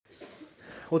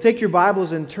Well, take your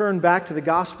Bibles and turn back to the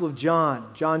Gospel of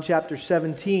John, John chapter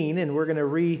 17, and we're going to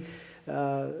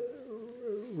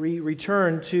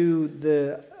return to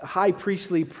the high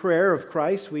priestly prayer of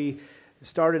Christ. We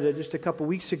started it just a couple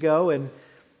weeks ago, and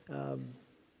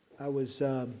I was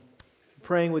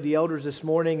praying with the elders this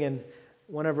morning, and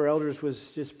one of our elders was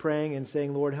just praying and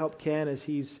saying, Lord, help Ken as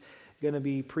he's going to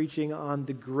be preaching on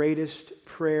the greatest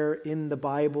prayer in the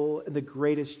Bible, the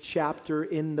greatest chapter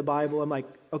in the Bible. I'm like,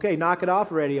 okay, knock it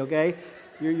off already, okay?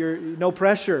 You're no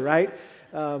pressure, right?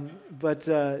 But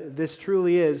this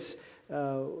truly is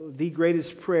the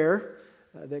greatest prayer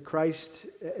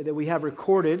that we have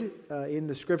recorded in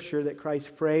the Scripture that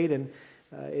Christ prayed, and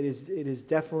it is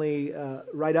definitely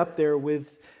right up there with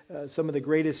some of the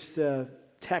greatest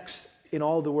texts in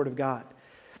all the Word of God.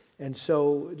 And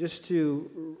so, just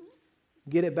to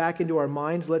get it back into our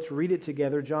minds, let's read it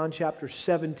together. John chapter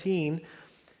 17,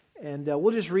 and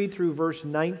we'll just read through verse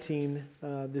 19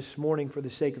 this morning for the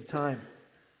sake of time.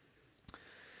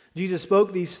 Jesus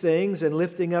spoke these things, and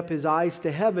lifting up his eyes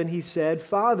to heaven, he said,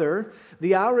 Father,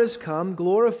 the hour has come,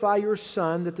 glorify your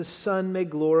Son, that the Son may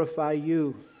glorify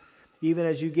you, even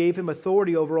as you gave him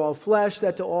authority over all flesh,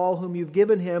 that to all whom you've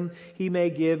given him he may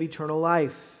give eternal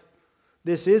life.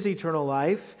 This is eternal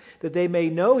life, that they may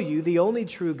know you, the only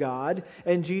true God,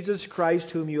 and Jesus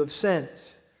Christ whom you have sent.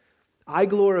 I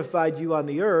glorified you on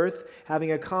the earth,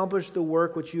 having accomplished the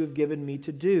work which you have given me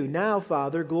to do. Now,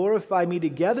 Father, glorify me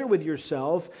together with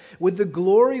yourself, with the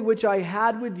glory which I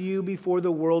had with you before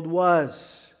the world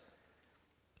was.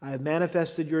 I have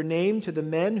manifested your name to the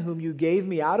men whom you gave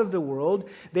me out of the world.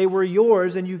 They were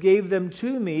yours, and you gave them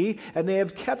to me, and they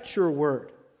have kept your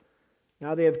word.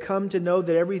 Now they have come to know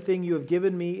that everything you have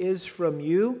given me is from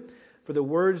you. For the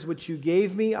words which you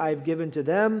gave me I have given to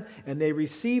them, and they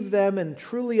received them and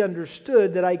truly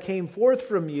understood that I came forth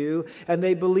from you, and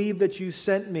they believed that you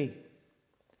sent me.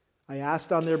 I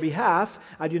asked on their behalf.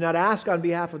 I do not ask on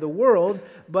behalf of the world,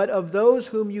 but of those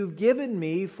whom you've given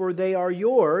me, for they are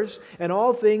yours, and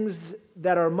all things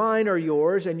that are mine are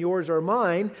yours, and yours are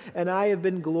mine, and I have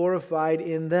been glorified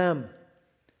in them.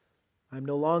 I am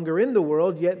no longer in the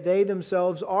world, yet they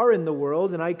themselves are in the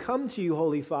world, and I come to you,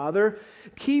 Holy Father.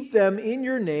 Keep them in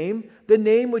your name, the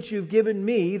name which you've given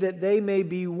me, that they may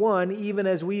be one, even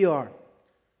as we are.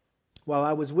 While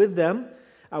I was with them,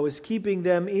 I was keeping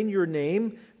them in your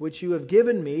name, which you have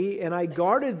given me, and I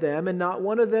guarded them, and not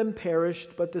one of them perished,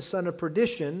 but the son of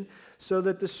perdition, so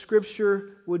that the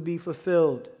Scripture would be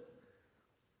fulfilled.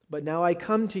 But now I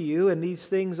come to you, and these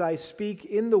things I speak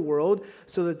in the world,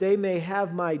 so that they may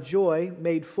have my joy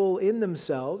made full in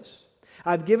themselves.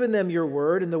 I've given them your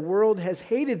word, and the world has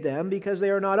hated them, because they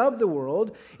are not of the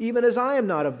world, even as I am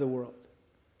not of the world.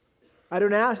 I do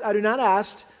not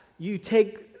ask you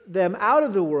take them out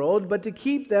of the world, but to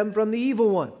keep them from the evil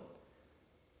one.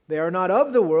 They are not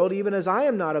of the world, even as I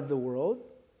am not of the world.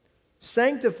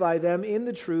 Sanctify them in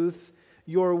the truth.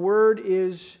 Your word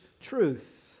is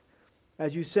truth.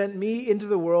 As you sent me into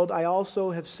the world, I also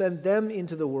have sent them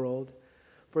into the world.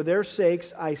 For their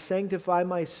sakes I sanctify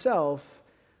myself,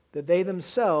 that they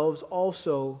themselves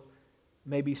also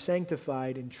may be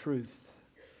sanctified in truth.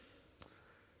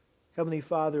 Heavenly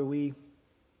Father, we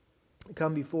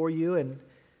come before you, and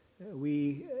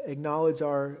we acknowledge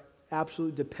our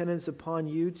absolute dependence upon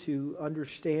you to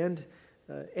understand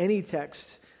any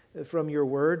text from your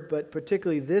word, but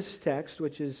particularly this text,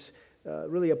 which is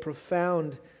really a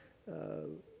profound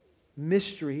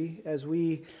mystery, as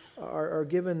we are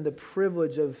given the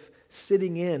privilege of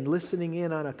listening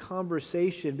in on a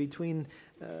conversation between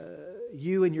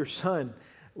you and your Son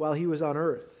while he was on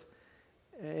earth.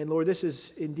 And Lord, this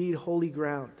is indeed holy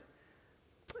ground,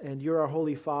 and you're our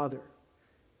Holy Father,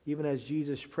 even as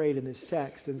Jesus prayed in this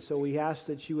text. And so we ask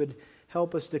that you would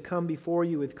help us to come before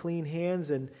you with clean hands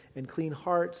and clean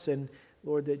hearts, and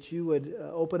Lord, that you would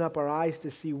open up our eyes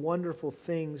to see wonderful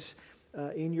things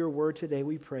in your word today.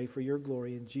 We pray for your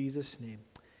glory in Jesus' name.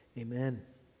 Amen.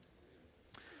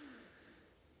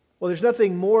 Well, there's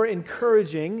nothing more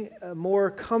encouraging,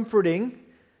 more comforting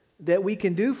that we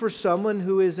can do for someone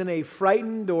who is in a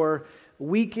frightened or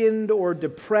weakened or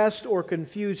depressed or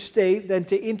confused state than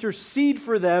to intercede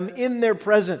for them in their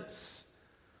presence.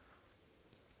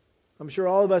 I'm sure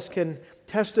all of us can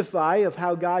testify of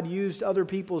how God used other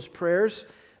people's prayers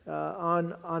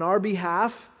on our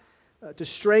behalf to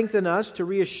strengthen us, to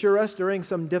reassure us during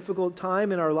some difficult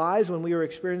time in our lives when we were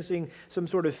experiencing some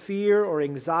sort of fear or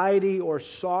anxiety or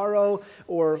sorrow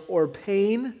or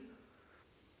pain.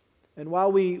 And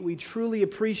while we truly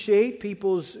appreciate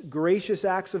people's gracious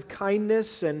acts of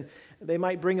kindness and They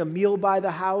might bring a meal by the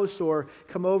house or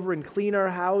come over and clean our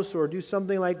house or do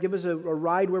something like give us a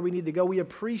ride where we need to go. We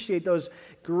appreciate those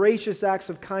gracious acts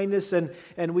of kindness,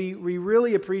 and we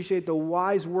really appreciate the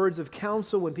wise words of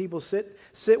counsel when people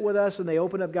sit with us and they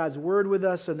open up God's Word with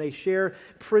us and they share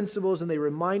principles and they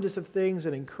remind us of things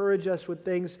and encourage us with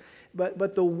things.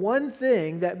 But the one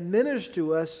thing that ministers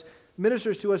to us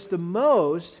the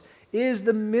most is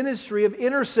the ministry of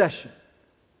intercession.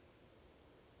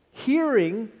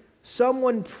 Hearing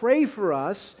someone pray for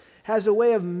us has a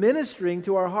way of ministering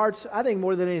to our hearts, I think,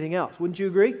 more than anything else. Wouldn't you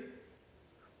agree?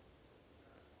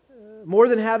 More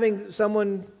than having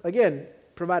someone, again,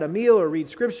 provide a meal or read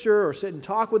Scripture or sit and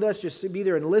talk with us, just to be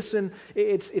there and listen.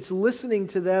 It's listening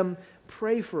to them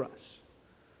pray for us.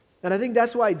 And I think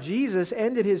that's why Jesus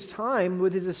ended his time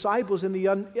with his disciples in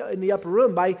the upper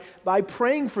room by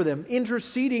praying for them,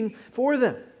 interceding for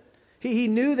them. He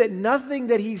knew that nothing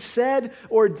that he said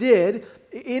or did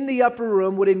in the upper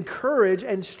room would encourage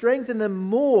and strengthen them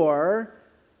more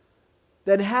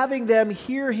than having them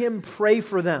hear him pray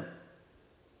for them.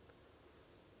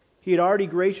 He had already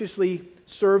graciously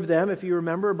served them, if you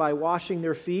remember, by washing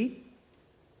their feet.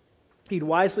 He'd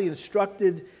wisely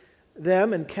instructed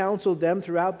them and counseled them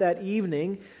throughout that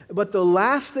evening. But the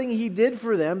last thing he did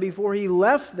for them before he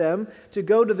left them to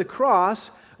go to the cross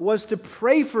was to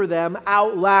pray for them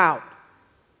out loud.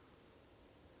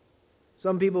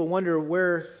 Some people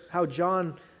wonder how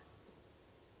John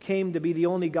came to be the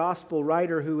only gospel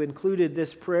writer who included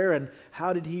this prayer, and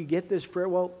how did he get this prayer?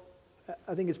 Well,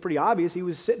 I think it's pretty obvious. He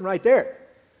was sitting right there.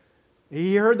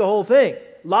 He heard the whole thing,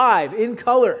 live, in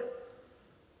color.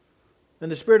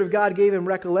 And the Spirit of God gave him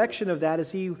recollection of that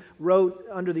as he wrote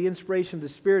under the inspiration of the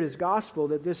Spirit his gospel,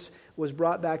 that this was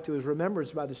brought back to his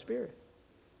remembrance by the Spirit.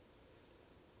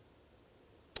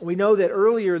 We know that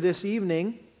earlier this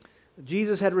evening,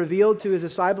 Jesus had revealed to his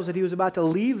disciples that he was about to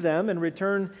leave them and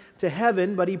return to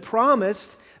heaven, but he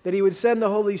promised that he would send the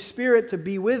Holy Spirit to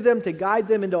be with them, to guide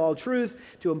them into all truth,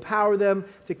 to empower them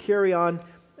to carry on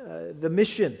the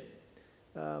mission.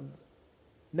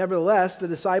 Nevertheless, the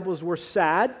disciples were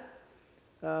sad,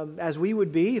 as we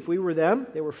would be if we were them.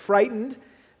 They were frightened.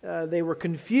 They were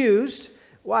confused.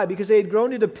 Why? Because they had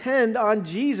grown to depend on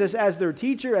Jesus as their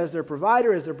teacher, as their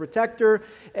provider, as their protector,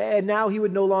 and now he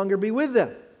would no longer be with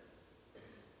them.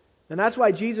 And that's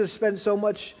why Jesus spent so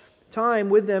much time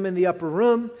with them in the upper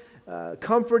room,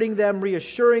 comforting them,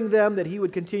 reassuring them that he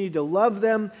would continue to love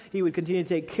them, he would continue to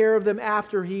take care of them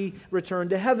after he returned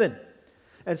to heaven.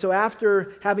 And so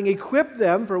after having equipped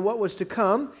them for what was to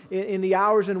come in the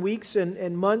hours and weeks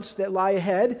and months that lie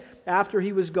ahead after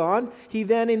he was gone, he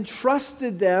then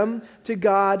entrusted them to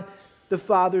God the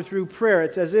Father through prayer.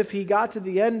 It's as if he got to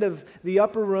the end of the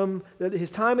upper room, his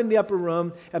time in the upper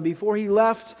room, and before he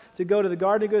left to go to the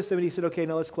Garden of Gethsemane, he said, okay,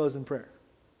 now let's close in prayer.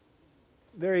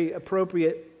 Very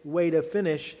appropriate way to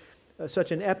finish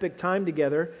such an epic time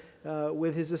together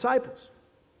with his disciples.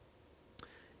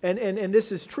 And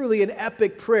this is truly an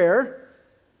epic prayer,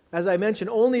 as I mentioned,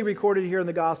 only recorded here in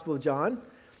the Gospel of John.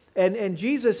 And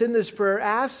Jesus in this prayer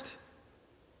asked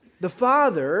the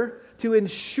Father to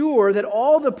ensure that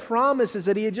all the promises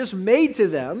that he had just made to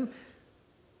them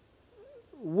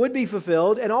would be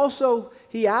fulfilled. And also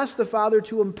he asked the Father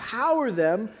to empower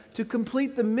them to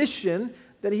complete the mission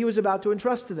that he was about to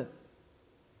entrust to them.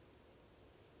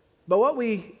 But what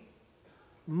we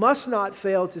must not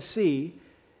fail to see,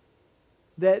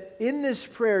 that in this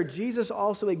prayer, Jesus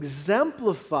also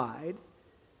exemplified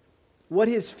what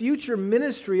his future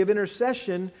ministry of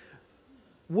intercession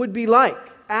would be like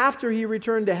after he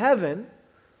returned to heaven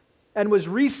and was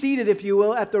reseated, if you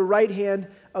will, at the right hand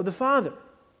of the Father.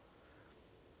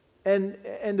 And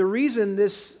the reason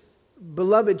this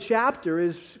beloved chapter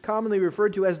is commonly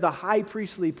referred to as the high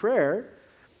priestly prayer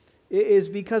is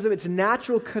because of its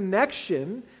natural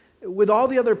connection with all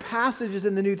the other passages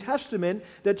in the New Testament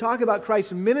that talk about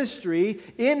Christ's ministry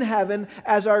in heaven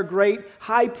as our great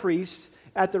high priest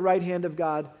at the right hand of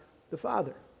God the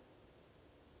Father.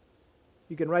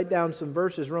 You can write down some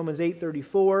verses. Romans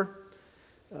 8:34.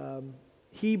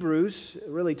 Hebrews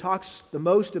really talks the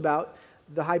most about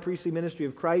the high priestly ministry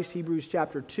of Christ. Hebrews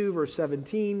chapter 2, verse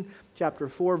 17, chapter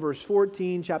 4, verse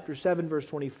 14, chapter 7, verse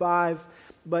 25.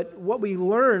 But what we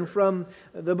learn from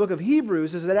the book of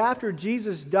Hebrews is that after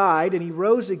Jesus died and he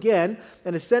rose again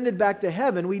and ascended back to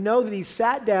heaven, we know that he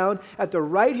sat down at the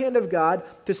right hand of God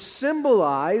to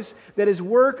symbolize that his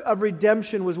work of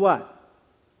redemption was what?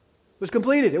 It was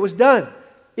completed. It was done.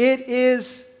 It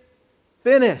is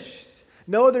finished.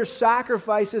 No other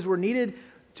sacrifices were needed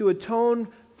to atone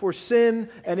for sin.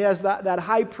 And as that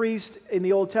high priest in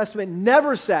the Old Testament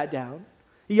never sat down,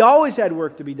 he always had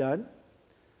work to be done.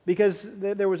 because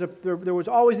there was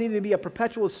always needing to be a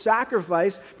perpetual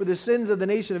sacrifice for the sins of the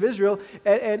nation of Israel.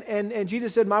 And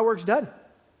Jesus said, my work's done.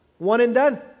 One and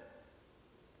done.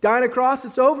 Die on a cross,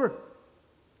 it's over.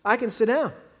 I can sit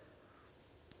down.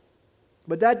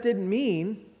 But that didn't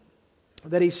mean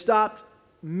that he stopped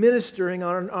ministering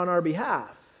on our behalf.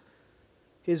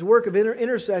 His work of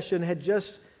intercession had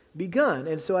just begun.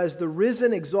 And so as the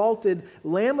risen, exalted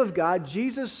Lamb of God,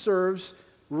 Jesus serves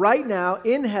right now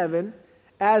in heaven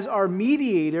as our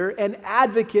mediator and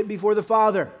advocate before the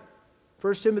Father.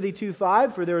 1 Timothy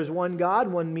 2:5, for there is one God,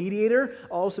 one mediator,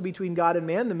 also between God and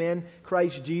man, the man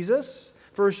Christ Jesus.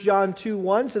 1 John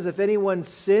 2:1 says, if anyone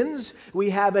sins,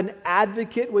 we have an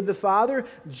advocate with the Father,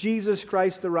 Jesus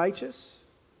Christ the righteous.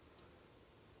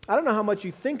 I don't know how much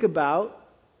you think about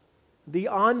the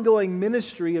ongoing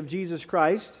ministry of Jesus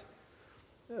Christ.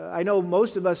 I know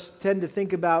most of us tend to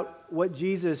think about what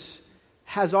Jesus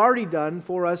has already done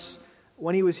for us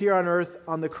when he was here on earth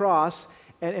on the cross,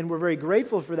 and we're very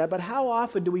grateful for that. But how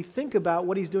often do we think about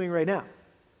what he's doing right now?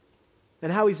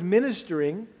 And how he's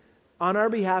ministering on our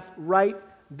behalf right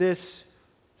this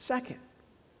second?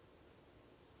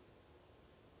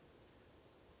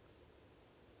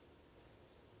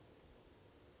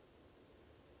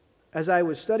 As I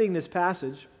was studying this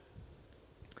passage,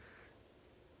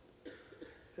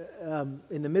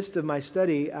 in the midst of my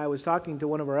study, I was talking to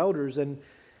one of our elders, and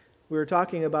we were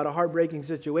talking about a heartbreaking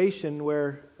situation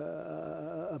where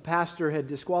a pastor had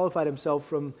disqualified himself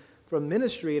from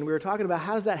ministry, and we were talking about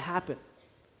how does that happen?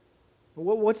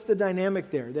 What's the dynamic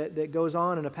there that goes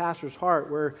on in a pastor's heart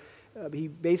where he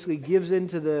basically gives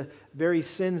into the very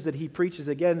sins that he preaches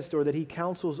against or that he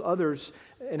counsels others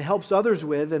and helps others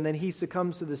with, and then he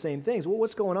succumbs to the same things? Well,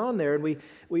 what's going on there? And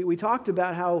we talked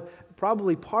about how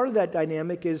probably part of that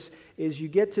dynamic is you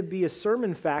get to be a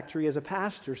sermon factory as a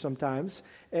pastor sometimes,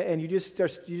 and you just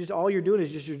all you're doing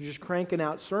is you're just cranking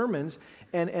out sermons,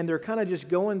 and they're kind of just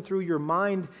going through your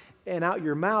mind and out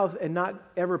your mouth and not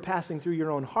ever passing through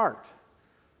your own heart.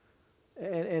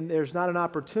 And there's not an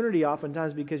opportunity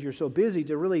oftentimes because you're so busy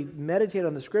to really meditate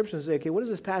on the Scriptures and say, okay, what does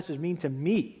this passage mean to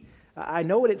me? I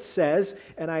know what it says,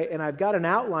 and I've got an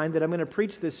outline that I'm going to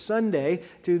preach this Sunday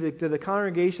to the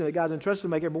congregation that God's entrusted to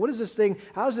my care. But what is this thing?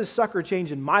 How is this sucker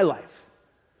changing my life?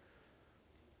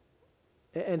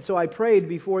 And so I prayed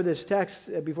before this text,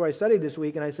 before I studied this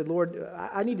week, and I said, Lord,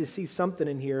 I need to see something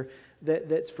in here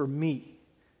that's for me.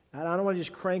 I don't want to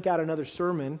just crank out another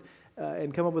sermon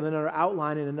and come up with another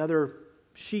outline and another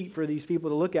sheet for these people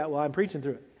to look at while I'm preaching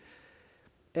through it.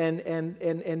 And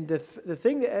the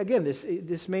thing, again,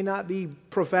 this may not be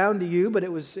profound to you, but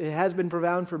it has been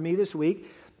profound for me this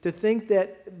week to think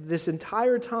that this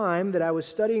entire time that I was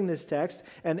studying this text,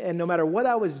 and no matter what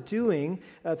I was doing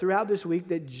throughout this week,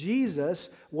 that Jesus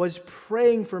was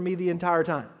praying for me the entire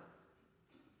time.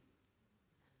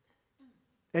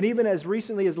 And even as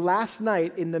recently as last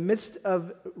night, in the midst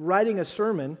of writing a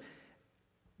sermon,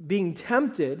 being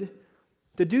tempted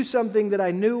to do something that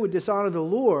I knew would dishonor the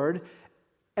Lord,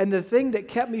 and the thing that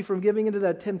kept me from giving into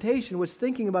that temptation was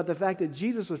thinking about the fact that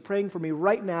Jesus was praying for me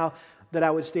right now that I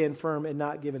would stand firm and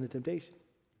not give in to temptation.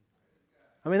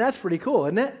 I mean, that's pretty cool,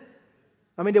 isn't it?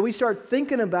 I mean, did we start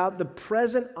thinking about the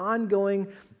present, ongoing,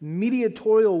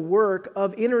 mediatorial work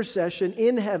of intercession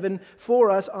in heaven for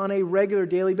us on a regular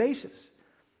daily basis?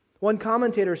 One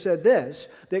commentator said this,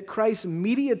 that Christ's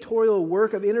mediatorial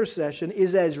work of intercession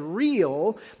is as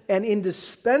real and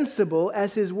indispensable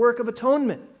as his work of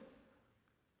atonement.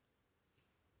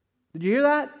 Did you hear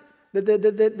that?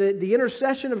 The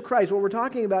intercession of Christ, what we're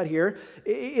talking about here,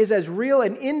 is as real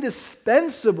and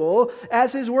indispensable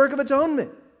as his work of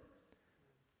atonement.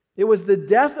 It was the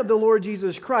death of the Lord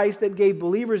Jesus Christ that gave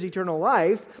believers eternal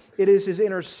life. It is his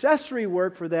intercessory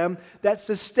work for them that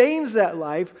sustains that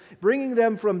life, bringing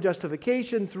them from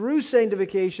justification through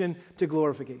sanctification to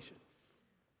glorification.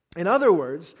 In other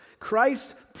words,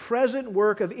 Christ's present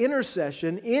work of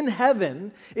intercession in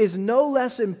heaven is no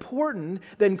less important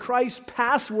than Christ's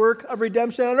past work of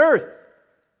redemption on earth.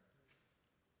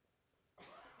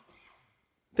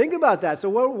 Think about that. So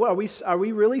what are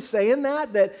we really saying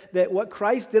that what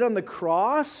Christ did on the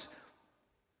cross,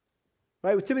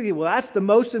 right? Typically, well, that's the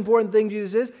most important thing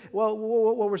Jesus is. Well,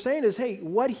 what we're saying is, hey,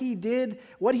 what he did,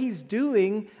 what he's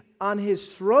doing on his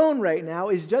throne right now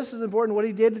is just as important as what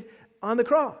he did on the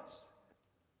cross.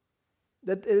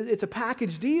 That it's a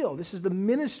package deal. This is the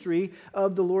ministry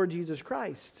of the Lord Jesus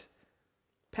Christ,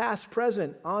 past,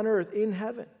 present, on earth, in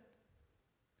heaven.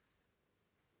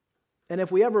 And if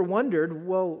we ever wondered,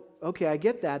 well, okay, I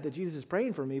get that Jesus is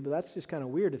praying for me, but that's just kind of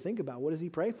weird to think about. What does he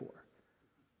pray for?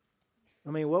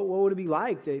 I mean, what would it be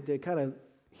like to kind of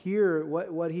hear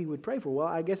what he would pray for? Well,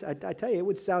 I guess I tell you, it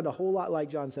would sound a whole lot like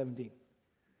John 17.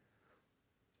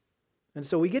 And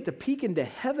so we get to peek into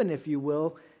heaven, if you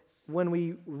will, when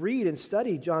we read and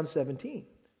study John 17.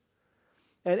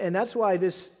 And that's why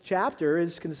this chapter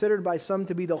is considered by some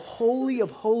to be the holy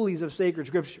of holies of sacred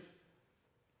Scripture.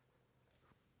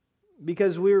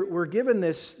 Because we're given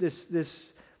this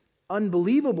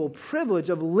unbelievable privilege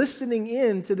of listening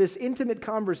in to this intimate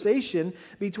conversation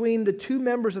between the two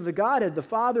members of the Godhead, the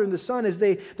Father and the Son, as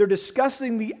they're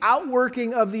discussing the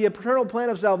outworking of the eternal plan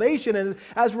of salvation. And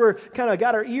as we're kind of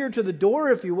got our ear to the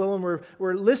door, if you will, and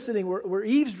we're listening, we're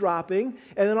eavesdropping,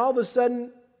 and then all of a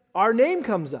sudden our name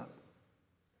comes up.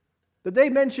 That they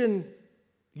mention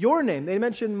your name, they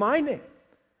mention my name.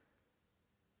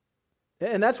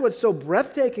 And that's what's so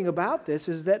breathtaking about this,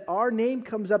 is that our name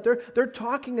comes up. They're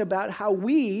talking about how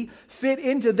we fit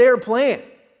into their plan.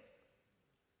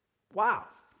 Wow.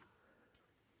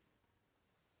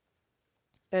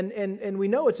 And we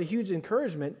know it's a huge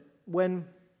encouragement when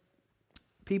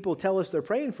people tell us they're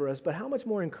praying for us, but how much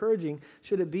more encouraging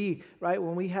should it be, right,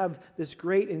 when we have this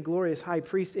great and glorious high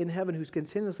priest in heaven who's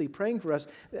continuously praying for us?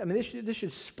 I mean, this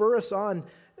should spur us on,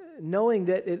 knowing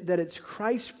that it's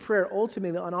Christ's prayer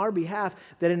ultimately on our behalf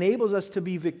that enables us to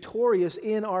be victorious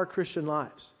in our Christian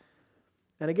lives.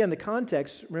 And again, the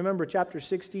context, remember chapter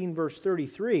 16, verse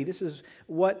 33, this is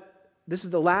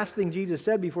the last thing Jesus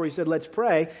said before he said, let's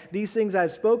pray. These things I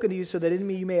have spoken to you so that in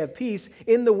me you may have peace.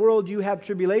 In the world you have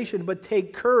tribulation, but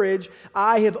take courage.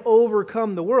 I have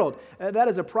overcome the world. That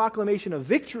is a proclamation of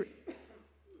victory.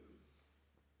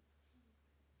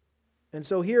 And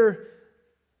so here,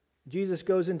 Jesus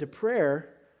goes into prayer,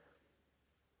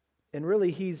 and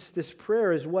really this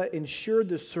prayer is what ensured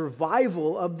the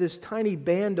survival of this tiny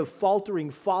band of faltering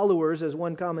followers, as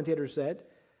one commentator said.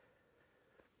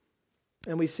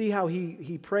 And we see how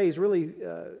he prays really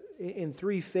in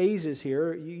three phases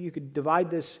here. You could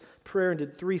divide this prayer into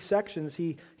three sections.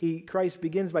 Christ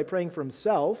begins by praying for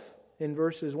himself in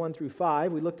verses 1 through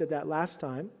 5. We looked at that last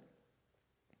time,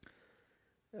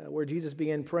 where Jesus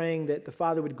began praying that the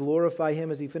Father would glorify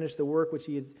him as he finished the work which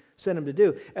he had sent him to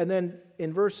do. And then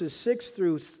in verses 6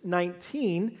 through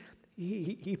 19,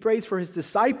 he prays for his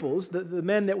disciples, the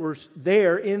men that were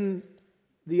there in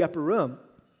the upper room.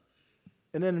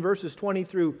 And then in verses 20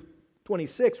 through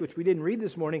 26, which we didn't read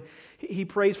this morning, he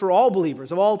prays for all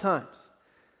believers of all times,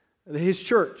 his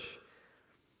church.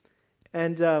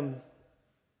 And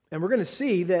we're going to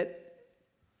see that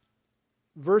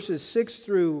verses 6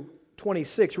 through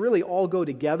 26 really all go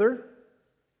together,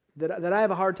 that I have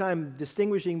a hard time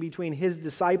distinguishing between his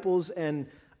disciples and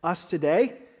us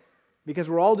today, because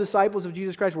we're all disciples of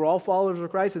Jesus Christ, we're all followers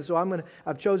of Christ, and so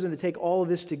I've chosen to take all of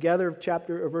this together.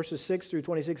 Verses 6 through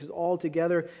 26 is all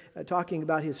together, talking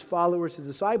about his followers, his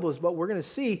disciples, but we're going to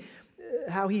see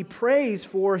how he prays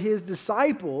for his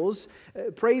disciples,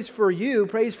 prays for you,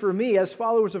 prays for me as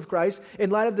followers of Christ, in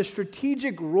light of the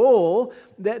strategic role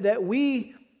that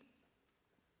we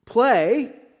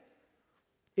play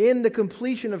in the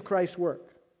completion of Christ's work.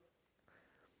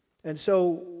 And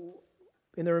so,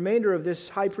 in the remainder of this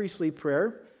high priestly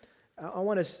prayer, I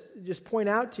want to just point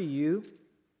out to you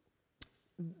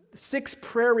 6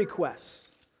 prayer requests.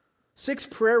 6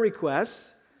 prayer requests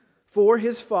for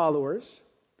his followers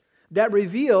that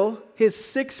reveal his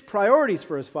 6 priorities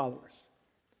for his followers.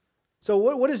 So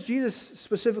what does Jesus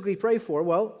specifically pray for?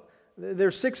 Well,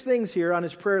 there's 6 things here on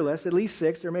his prayer list, at least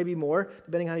 6. There may be more,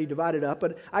 depending on how you divide it up.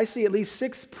 But I see at least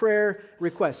 6 prayer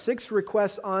requests. 6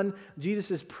 requests on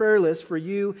Jesus' prayer list for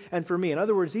you and for me. In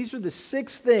other words, these are the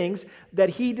 6 things that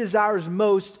he desires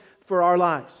most for our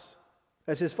lives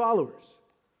as his followers.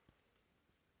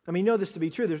 I mean, you know this to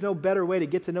be true. There's no better way to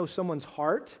get to know someone's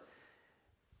heart,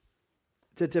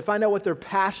 to find out what they're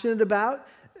passionate about,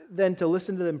 than to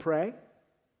listen to them pray.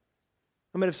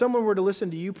 I mean, if someone were to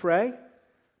listen to you pray,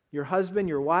 your husband,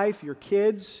 your wife, your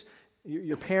kids,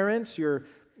 your parents,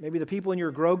 maybe the people in your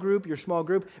grow group, your small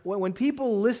group. When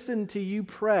people listen to you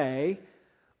pray,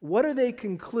 what do they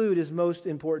conclude is most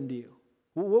important to you?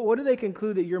 What do they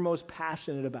conclude that you're most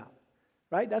passionate about?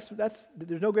 Right?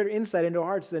 There's no greater insight into our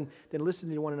hearts than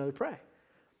listening to one another pray.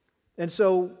 And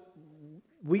so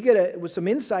we get with some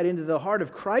insight into the heart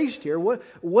of Christ here.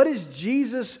 What is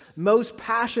Jesus most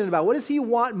passionate about? What does he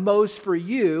want most for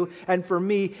you and for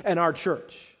me and our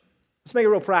church? Let's make it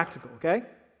real practical, okay?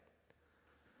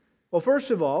 Well, first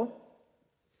of all,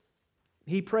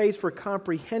 he prays for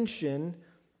comprehension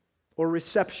or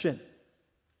reception,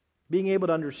 being able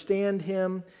to understand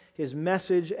him, his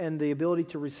message, and the ability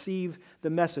to receive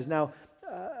the message. Now,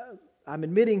 I'm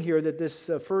admitting here that this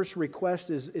first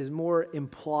request is more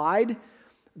implied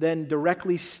than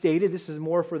directly stated. This is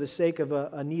more for the sake of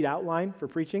a neat outline for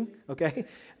preaching, okay?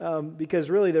 Because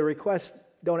really the requests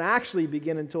don't actually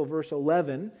begin until verse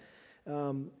 11.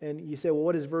 And you say, well,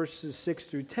 what is verses 6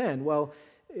 through 10? Well,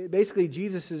 basically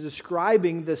Jesus is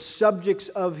describing the subjects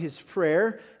of his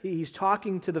prayer. He's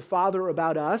talking to the Father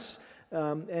about us.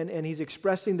 And he's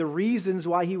expressing the reasons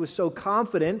why he was so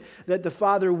confident that the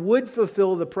Father would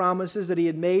fulfill the promises that he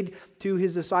had made to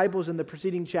his disciples in the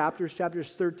preceding chapters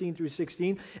 13 through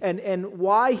 16, and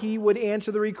why he would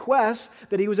answer the requests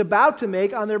that he was about to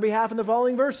make on their behalf in the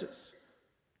following verses.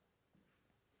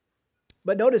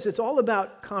 But notice, it's all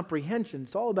about comprehension.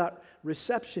 It's all about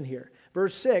reception here.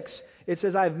 Verse 6, it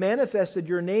says, I've manifested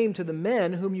your name to the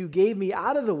men whom you gave me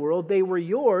out of the world. They were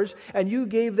yours, and you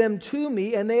gave them to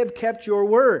me, and they have kept your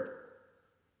word.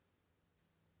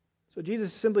 So Jesus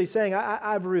is simply saying,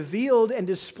 I've revealed and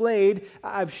displayed,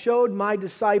 I've showed my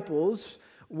disciples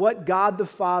what God the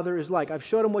Father is like. I've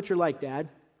showed them what you're like, Dad.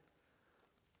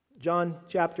 John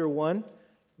chapter 1,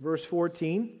 verse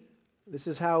 14. This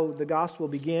is how the gospel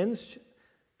begins.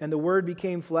 And the Word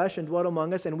became flesh and dwelt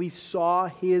among us, and we saw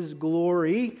His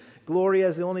glory. Glory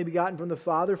as the only begotten from the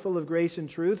Father, full of grace and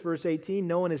truth. Verse 18,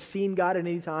 no one has seen God at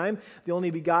any time. The only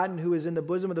begotten who is in the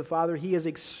bosom of the Father, He has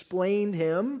explained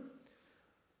Him.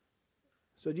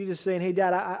 So Jesus is saying, hey,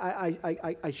 Dad,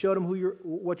 I showed him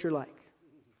what you're like.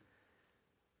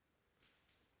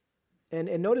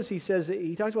 And notice he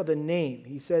talks about the name.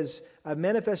 He says, I've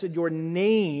manifested your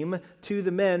name to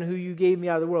the men who you gave me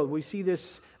out of the world. We see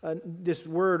this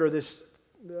word or this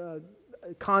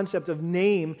concept of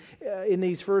name in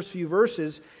these first few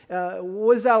verses.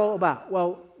 What is that all about?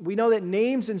 Well, we know that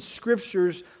names in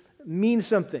Scriptures mean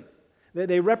something.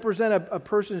 They represent a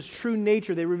person's true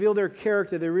nature. They reveal their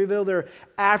character. They reveal their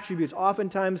attributes.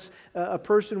 Oftentimes, a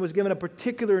person was given a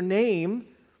particular name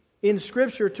in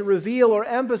Scripture to reveal or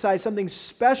emphasize something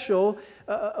special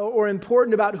or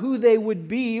important about who they would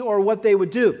be or what they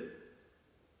would do.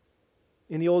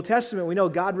 In the Old Testament, we know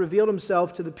God revealed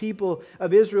Himself to the people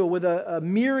of Israel with a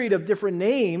myriad of different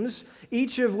names,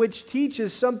 each of which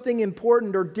teaches something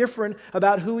important or different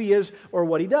about who He is or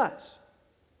what He does.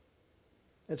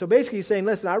 And so basically He's saying,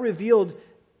 listen, I revealed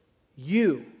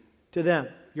you to them,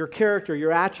 your character,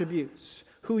 your attributes,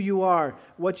 who you are,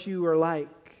 what you are like.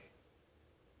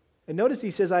 And notice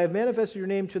He says, I have manifested your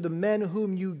name to the men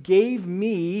whom you gave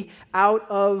me out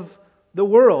of the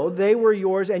world. They were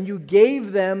yours, and you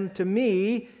gave them to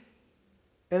me,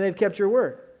 and they've kept your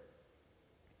word.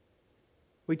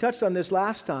 We touched on this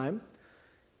last time.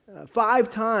 5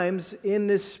 times in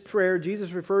this prayer,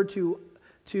 Jesus referred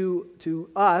to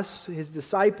us, His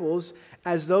disciples,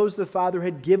 as those the Father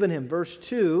had given Him. Verse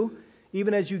 2,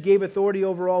 even as you gave authority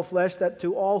over all flesh, that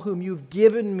to all whom you've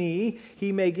given me,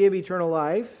 He may give eternal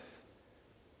life.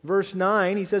 Verse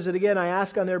 9, He says it again, I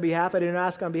ask on their behalf. I didn't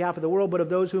ask on behalf of the world, but of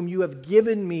those whom you have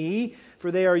given me, for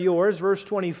they are yours. Verse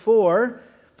 24,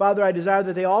 Father, I desire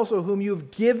that they also whom you have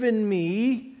given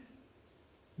me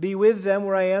be with them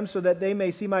where I am, so that they may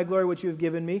see my glory which you have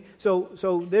given me. So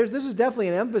this is definitely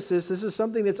an emphasis. This is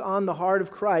something that's on the heart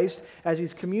of Christ as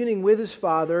He's communing with His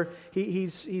Father.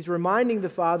 He's reminding the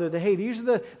Father that, hey, these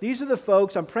are the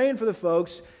folks. I'm praying for the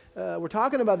folks. We're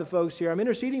talking about the folks here. I'm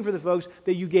interceding for the folks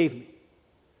that you gave me.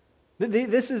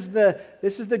 This is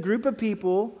the group of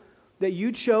people that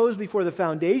you chose before the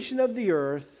foundation of the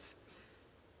earth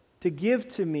to give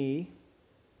to me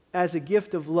as a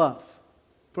gift of love.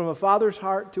 From a father's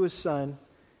heart to a son,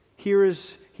 here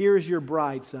is your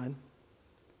bride, son.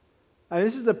 I mean,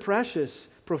 this is a precious,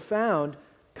 profound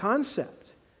concept.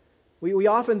 We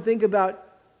often think about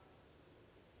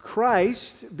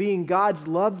Christ being God's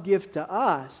love gift to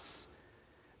us.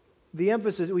 The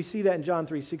emphasis, we see that in John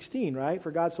 3:16, right?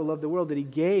 For God so loved the world that He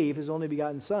gave His only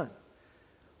begotten Son.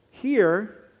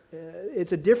 Here,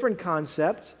 it's a different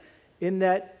concept in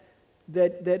that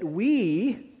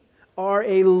we are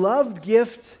a loved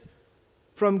gift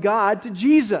from God to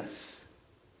Jesus.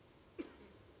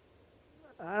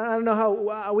 I don't know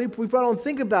how, we probably don't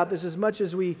think about this as much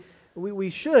as we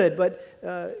should, but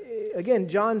again,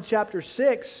 John chapter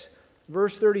 6,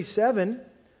 verse 37,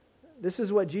 this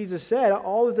is what Jesus said,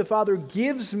 all that the Father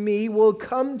gives me will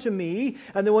come to me,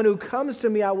 and the one who comes to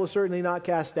me I will certainly not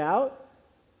cast out.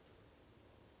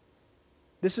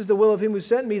 This is the will of Him who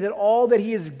sent me, that all that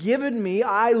He has given me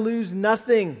I lose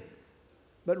nothing,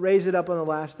 but raise it up on the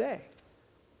last day.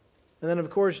 And then,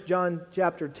 of course, John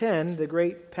chapter 10, the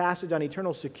great passage on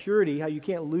eternal security, how you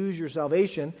can't lose your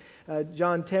salvation.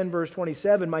 John 10, verse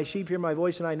 27, my sheep hear my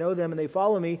voice, and I know them, and they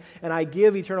follow me, and I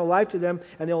give eternal life to them,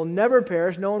 and they will never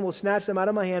perish. No one will snatch them out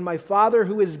of my hand. My Father,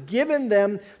 who has given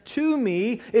them to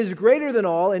me, is greater than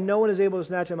all, and no one is able to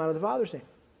snatch them out of the Father's hand.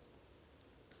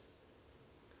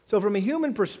 So from a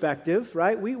human perspective,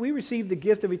 right, we receive the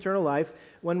gift of eternal life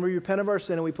when we repent of our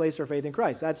sin and we place our faith in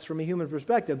Christ. That's from a human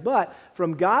perspective. But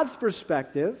from God's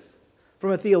perspective,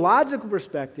 from a theological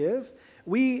perspective,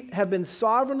 we have been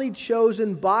sovereignly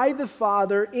chosen by the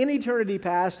Father in eternity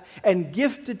past and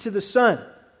gifted to the Son.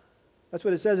 That's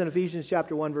what it says in Ephesians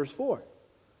chapter 1, verse 4.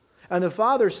 And the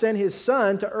Father sent His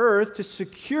Son to earth to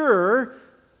secure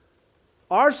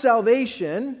our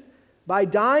salvation by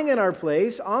dying in our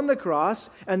place on the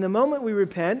cross, and the moment we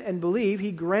repent and believe,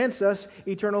 He grants us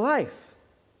eternal life.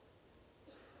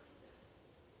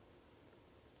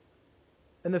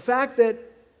 And the fact that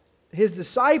His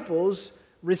disciples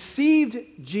received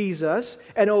Jesus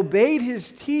and obeyed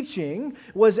His teaching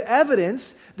was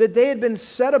evidence that they had been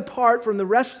set apart from the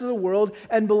rest of the world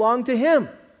and belonged to Him.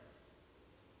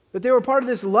 That they were part of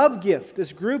this love gift,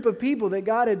 this group of people that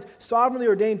God had sovereignly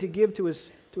ordained to give to His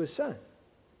Son.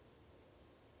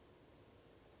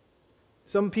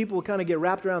 Some people kind of get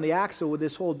wrapped around the axle with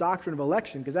this whole doctrine of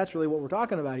election, because that's really what we're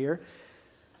talking about here.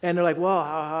 And they're like, well,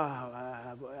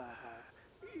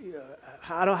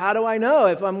 how do I know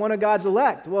if I'm one of God's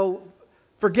elect? Well,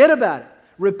 forget about it.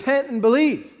 Repent and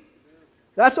believe.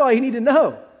 That's all you need to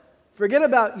know. Forget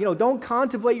about, don't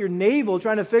contemplate your navel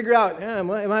trying to figure out,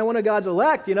 am I one of God's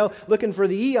elect? Looking for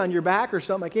the E on your back or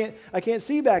something. I can't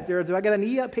see back there. Do I got an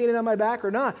E painted on my back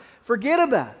or not? Forget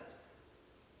about it.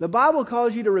 The Bible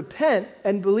calls you to repent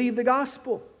and believe the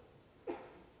gospel.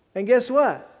 And guess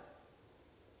what?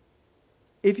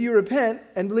 If you repent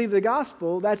and believe the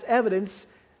gospel, that's evidence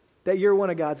that you're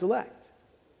one of God's elect.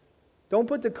 Don't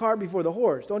put the cart before the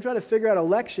horse. Don't try to figure out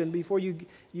election before you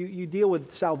deal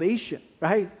with salvation,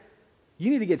 right?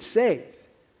 You need to get saved.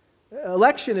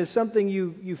 Election is something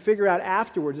you figure out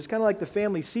afterwards. It's kind of like the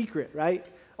family secret, right?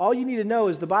 All you need to know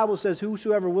is the Bible says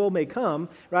whosoever will may come,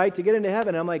 right, to get into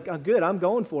heaven. I'm like, oh, good, I'm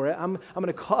going for it. I'm going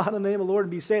to call out on the name of the Lord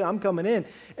and be saved. I'm coming in.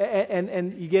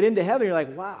 And you get into heaven, you're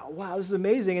like, wow, this is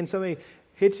amazing. And somebody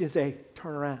hits you and say,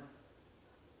 turn around.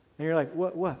 And you're like,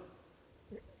 what?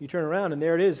 You turn around and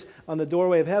there it is on the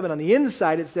doorway of heaven. On the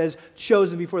inside it says,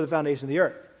 chosen before the foundation of the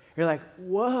earth. You're like,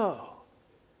 whoa.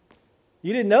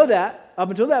 You didn't know that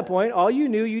up until that point. All you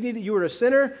knew, you were a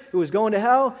sinner who was going to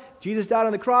hell. Jesus died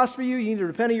on the cross for you. You need to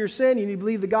repent of your sin. You need to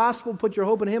believe the gospel, put your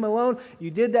hope in Him alone.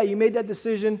 You did that. You made that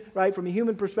decision, right? From a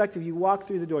human perspective, you walk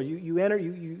through the door. You enter,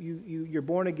 you're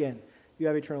born again. You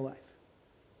have eternal life.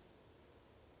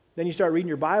 Then you start reading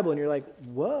your Bible and you're like,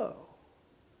 whoa.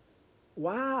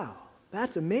 Wow,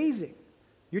 that's amazing.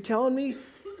 You're telling me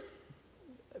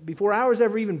before I was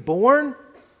ever even born,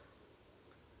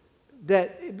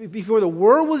 that before the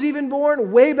world was even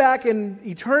born, way back in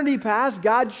eternity past,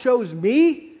 God chose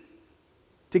me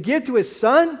to give to His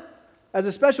Son as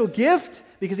a special gift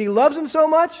because He loves Him so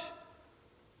much?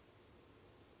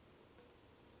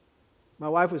 My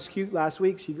wife was cute last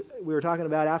week. We were talking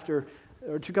about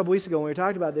a couple weeks ago when we were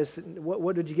talking about this,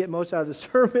 what did you get most out of the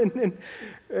sermon?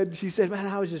 And she said, man,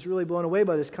 I was just really blown away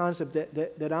by this concept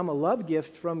that I'm a love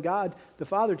gift from God the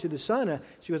Father to the Son.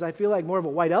 She goes, I feel like more of a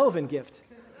white elephant gift.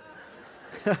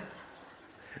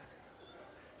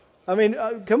 I mean,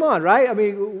 come on, right? I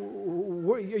mean,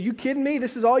 are you kidding me?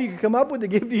 This is all you can come up with to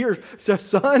give to your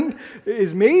son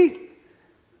is me?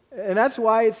 And that's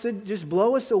why it said just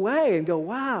blow us away and go,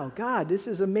 wow, God, this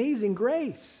is amazing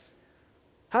grace.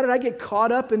 How did I get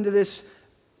caught up into this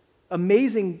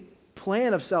amazing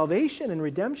plan of salvation and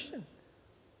redemption?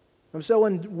 I'm so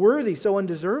unworthy, so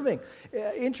undeserving.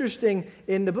 Interesting,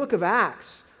 in the book of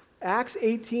Acts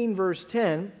 18 verse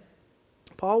 10,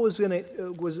 Paul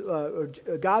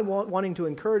God wanting to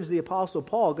encourage the Apostle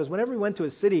Paul, because whenever he went to a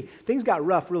city, things got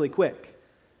rough really quick.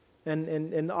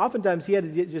 And oftentimes he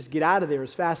had to just get out of there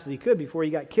as fast as he could before he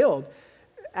got killed.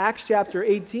 Acts chapter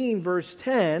 18 verse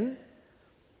 10,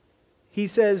 he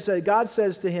says, God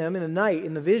says to him in the night,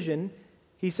 in the vision,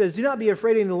 He says, do not be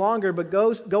afraid any longer, but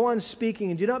go on speaking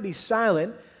and do not be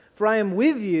silent, for I am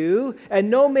with you,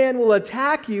 and no man will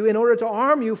attack you in order to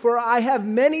harm you, for I have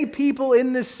many people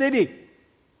in this city.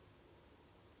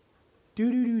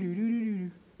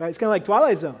 Right? It's kind of like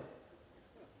Twilight Zone.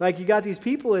 Like you got these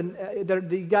people,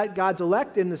 you got God's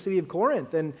elect in the city of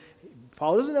Corinth, and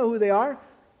Paul doesn't know who they are,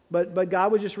 but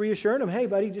God was just reassuring him, hey,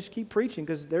 buddy, just keep preaching,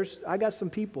 because I got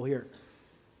some people here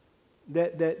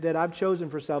that I've chosen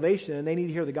for salvation, and they need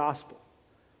to hear the gospel.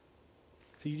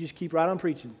 So you just keep right on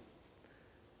preaching.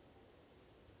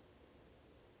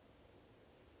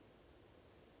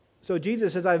 So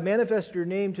Jesus says, I've manifested your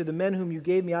name to the men whom you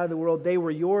gave me out of the world. They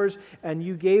were yours, and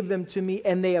you gave them to me,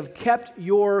 and they have kept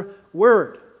your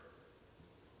word.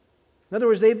 In other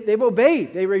words, they've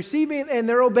obeyed. They receive me, and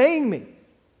they're obeying me.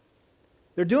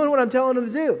 They're doing what I'm telling them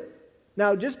to do.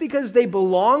 Now, just because they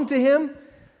belong to him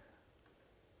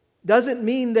doesn't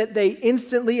mean that they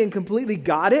instantly and completely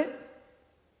got it.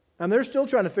 And they're still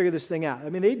trying to figure this thing out. I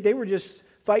mean, they were just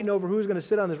fighting over who's going to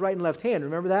sit on his right and left hand.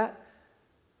 Remember that?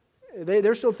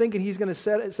 They're still thinking he's going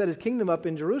to set his kingdom up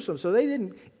in Jerusalem. So they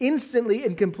didn't instantly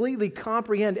and completely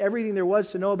comprehend everything there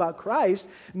was to know about Christ,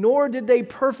 nor did they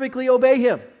perfectly obey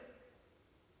him.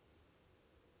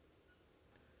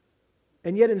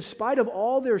 And yet, in spite of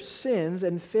all their sins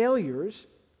and failures,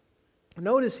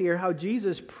 notice here how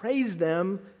Jesus praised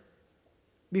them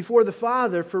before the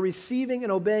Father for receiving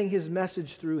and obeying his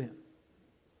message through him.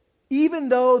 Even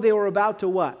though they were about to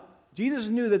what? Jesus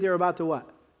knew that they were about to what?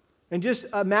 In just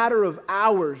a matter of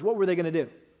hours, what were they going to do?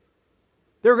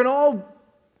 They were going to all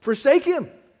forsake him.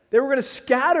 They were going to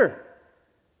scatter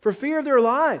for fear of their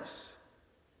lives.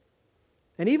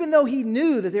 And even though he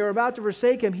knew that they were about to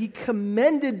forsake him, he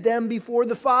commended them before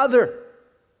the Father.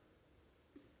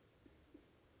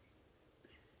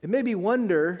 It made me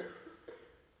wonder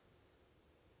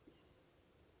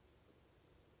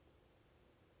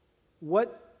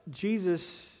what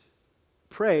Jesus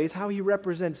prays, how he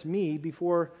represents me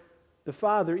before the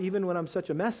Father, even when I'm such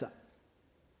a mess up.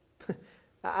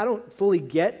 I don't fully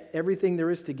get everything there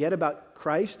is to get about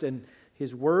Christ and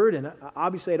his word, and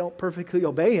obviously I don't perfectly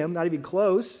obey him, not even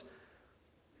close.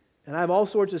 And I have all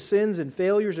sorts of sins and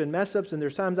failures and mess ups, and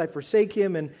there's times I forsake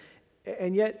him,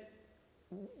 and yet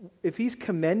if he's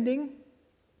commending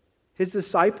his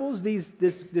disciples,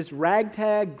 this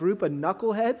ragtag group of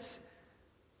knuckleheads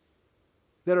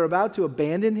that are about to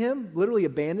abandon him, literally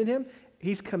abandon him,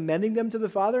 he's commending them to the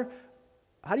Father.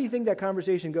 How do you think that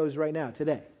conversation goes right now,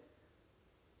 today?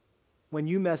 When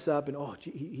you mess up and,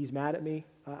 he's mad at me.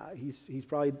 He's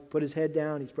probably put his head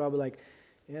down. He's probably like,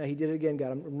 yeah, he did it again,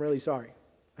 God. I'm really sorry.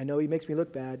 I know he makes me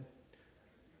look bad.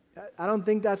 I don't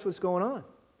think that's what's going on.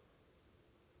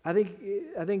 I think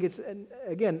it's,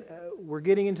 again, we're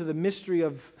getting into the mystery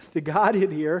of the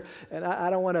Godhead here, and I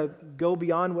don't want to go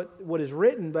beyond what is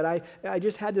written, but I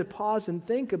just had to pause and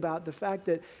think about the fact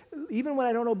that even when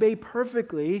I don't obey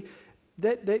perfectly,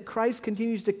 that Christ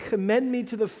continues to commend me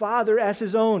to the Father as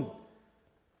his own.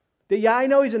 That, yeah, I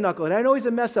know he's a knucklehead, I know he's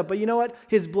a mess up, but you know what?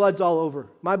 His blood's all over.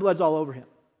 My blood's all over him.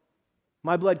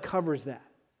 My blood covers that.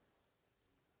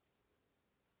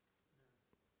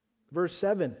 Verse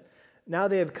 7. Now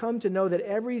they have come to know that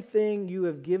everything you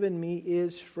have given me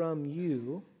is from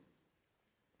you.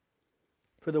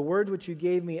 For the words which you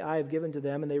gave me I have given to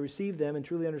them, and they received them and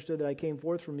truly understood that I came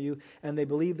forth from you, and they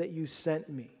believe that you sent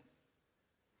me.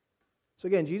 So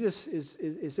again, Jesus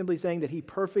is simply saying that he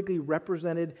perfectly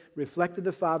reflected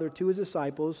the Father to his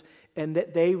disciples, and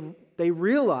that they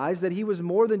realized that he was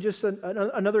more than just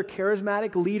another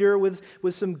charismatic leader with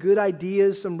some good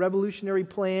ideas, some revolutionary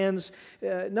plans.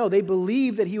 No, they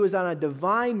believed that he was on a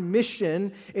divine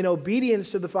mission in obedience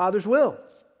to the Father's will.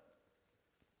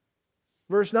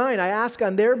 Verse 9, I ask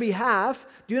on their behalf,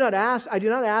 I do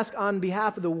not ask on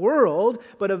behalf of the world,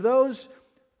 but of those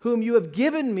whom you have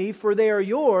given me, for they are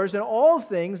yours, and all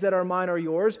things that are mine are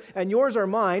yours, and yours are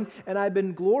mine, and I've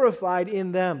been glorified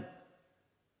in them.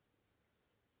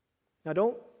 Now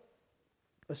don't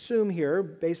assume here,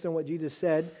 based on what Jesus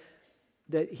said,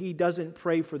 that he doesn't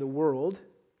pray for the world.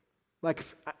 Like,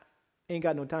 I ain't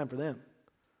got no time for them.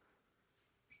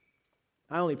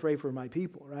 I only pray for my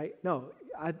people, right? No,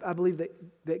 I believe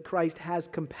that Christ has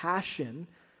compassion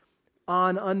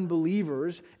on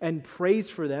unbelievers and prays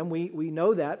for them. We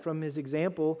know that from his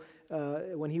example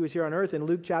when he was here on earth in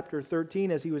Luke chapter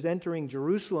 13 as he was entering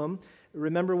Jerusalem.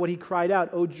 Remember what he cried out,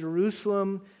 "O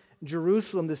Jerusalem,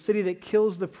 Jerusalem, the city that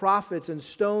kills the prophets and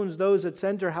stones those that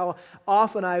send her, how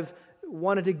often I've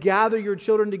wanted to gather your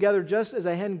children together just as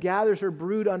a hen gathers her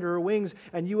brood under her wings,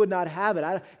 and you would not have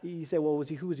it." You say, well,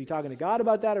 who was he talking to God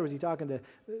about that, or was he talking to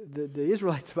the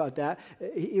Israelites about that?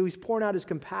 He was pouring out his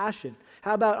compassion.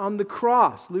 How about on the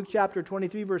cross? Luke chapter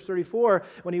 23, verse 34,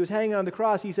 when he was hanging on the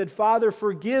cross, he said, "Father,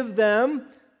 forgive them."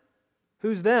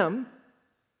 Who's them?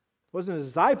 It wasn't his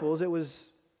disciples, it was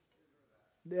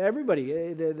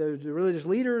everybody, the religious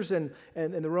leaders and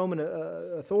the Roman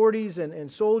authorities and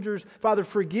soldiers. "Father,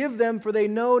 forgive them, for they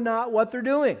know not what they're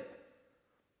doing.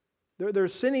 They're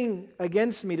sinning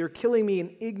against me. They're killing me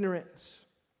in ignorance."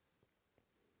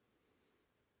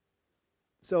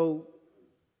 So,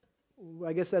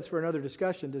 I guess that's for another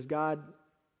discussion. Does God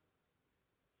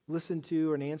listen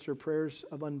to and answer prayers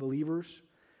of unbelievers?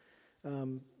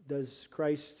 Does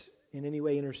Christ in any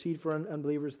way intercede for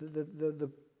unbelievers? The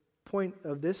point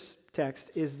of this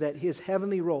text is that in his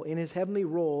heavenly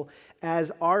role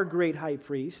as our great high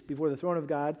priest before the throne of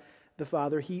God, the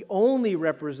Father. He only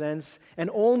represents and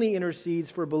only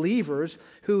intercedes for believers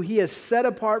who He has set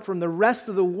apart from the rest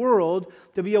of the world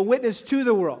to be a witness to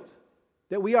the world.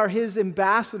 That we are His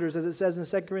ambassadors, as it says in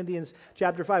 2 Corinthians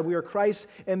chapter 5. We are Christ's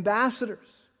ambassadors.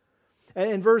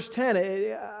 And in verse 10,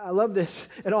 I love this.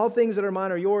 And all things that are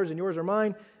mine are yours, and yours are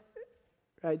mine.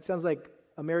 Right? It sounds like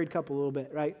a married couple a little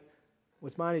bit, right?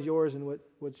 What's mine is yours, and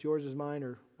what's yours is mine,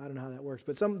 or I don't know how that works.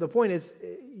 But the point is,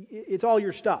 it's all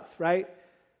your stuff, right?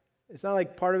 It's not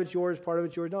like part of it's yours, part of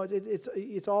it's yours. No,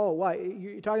 it's all why.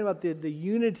 You're talking about the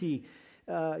unity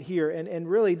here. And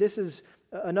really, this is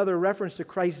another reference to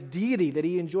Christ's deity, that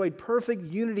He enjoyed perfect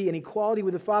unity and equality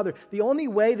with the Father. The only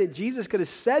way that Jesus could have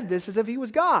said this is if He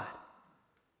was God.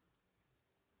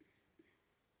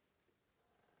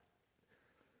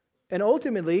 And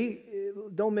ultimately,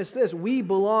 don't miss this, we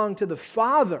belong to the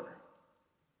Father,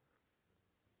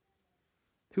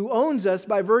 who owns us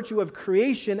by virtue of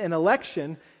creation and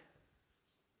election,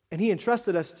 and He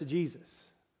entrusted us to Jesus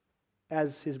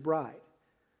as His bride.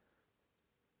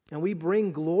 And we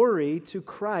bring glory to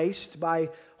Christ by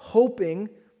hoping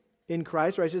in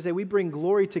Christ, or I should say we bring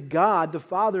glory to God the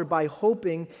Father by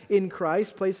hoping in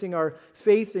Christ, placing our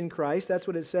faith in Christ. That's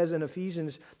what it says in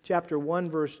Ephesians chapter 1,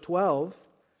 verse 12.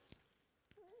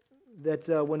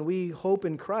 That when we hope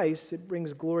in Christ, it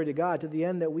brings glory to God, to the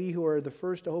end that we who are the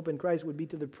first to hope in Christ would be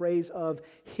to the praise of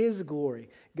His glory,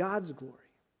 God's glory.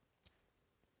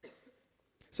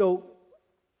 So,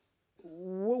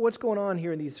 what's going on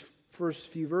here in these first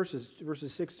few verses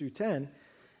 6 through 10?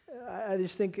 I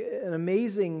just think an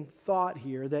amazing thought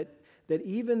here that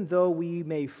even though we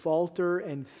may falter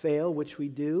and fail, which we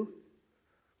do,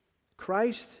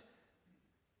 Christ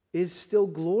is still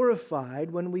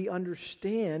glorified when we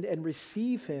understand and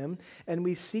receive Him and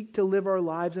we seek to live our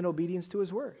lives in obedience to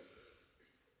His Word.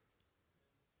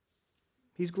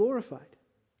 He's glorified.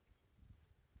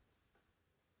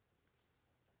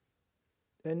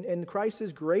 And Christ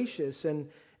is gracious,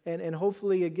 and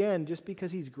hopefully, again, just because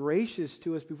He's gracious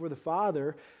to us before the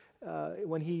Father,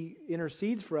 when He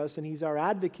intercedes for us and He's our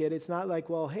advocate, it's not like,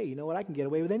 well, hey, you know what, I can get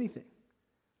away with anything.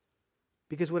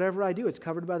 Because whatever I do, it's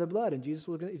covered by the blood, and Jesus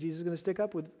is going to stick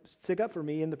up for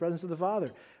me in the presence of the Father.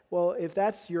 Well, if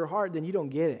that's your heart, then you don't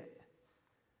get it.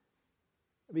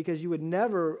 Because you would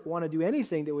never want to do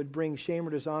anything that would bring shame or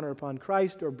dishonor upon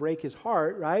Christ or break His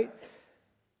heart, right?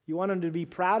 You want Him to be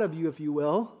proud of you, if you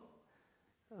will.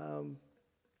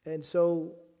 And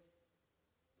so,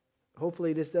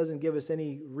 hopefully this doesn't give us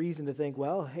any reason to think,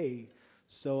 well, hey,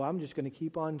 so I'm just going to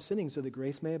keep on sinning so that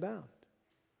grace may abound.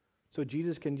 So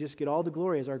Jesus can just get all the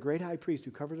glory as our great high priest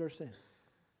who covers our sin.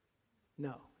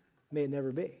 No, may it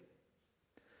never be.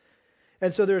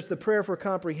 And so there's the prayer for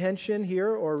comprehension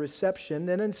here, or reception.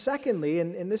 And then secondly,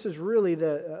 and this is really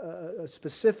a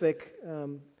specific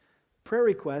prayer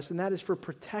request, and that is for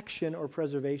protection or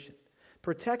preservation.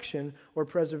 Protection or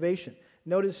preservation.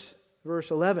 Notice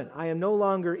verse 11. I am no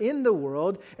longer in the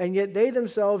world, and yet they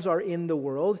themselves are in the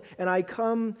world, and I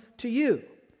come to you.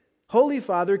 Holy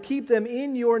Father, keep them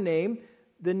in your name,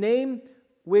 the name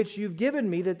which you've given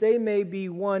me, that they may be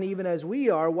one even as we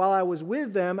are. While I was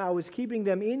with them, I was keeping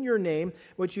them in your name,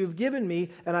 which you've given me,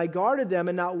 and I guarded them,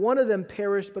 and not one of them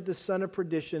perished but the son of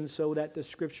perdition, so that the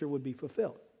scripture would be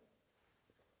fulfilled.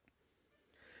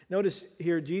 Notice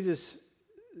here, Jesus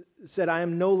said, I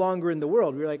am no longer in the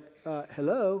world. We're like,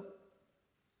 hello?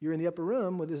 You're in the upper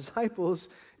room with the disciples.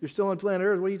 You're still on planet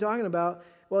Earth. What are you talking about?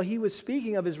 Well, He was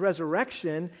speaking of His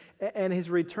resurrection and His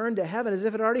return to heaven as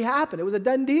if it already happened. It was a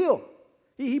done deal.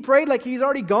 He prayed like He's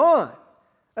already gone.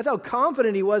 That's how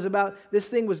confident He was about this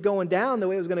thing was going down the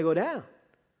way it was going to go down.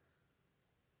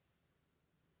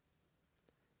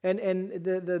 And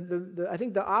I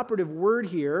think the operative word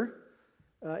here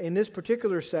in this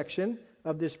particular section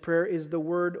of this prayer is the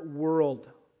word world.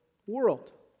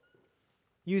 World.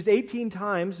 Used 18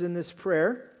 times in this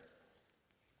prayer.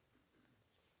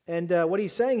 And what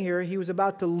He's saying here, He was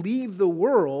about to leave the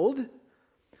world,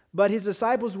 but His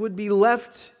disciples would be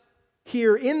left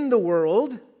here in the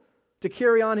world to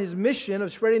carry on His mission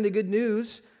of spreading the good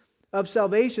news of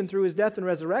salvation through His death and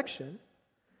resurrection.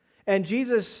 And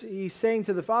Jesus, He's saying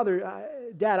to the Father,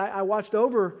 Dad, I watched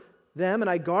over them and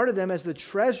I guarded them as the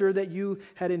treasure that you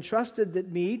had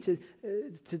entrusted me to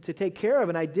take care of,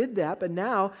 and I did that, but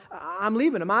now I'm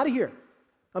leaving, I'm out of here.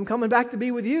 I'm coming back to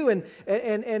be with you, and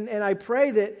I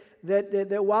pray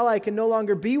that while I can no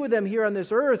longer be with them here on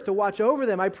this earth to watch over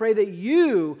them, I pray that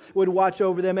you would watch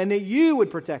over them and that you would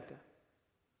protect them.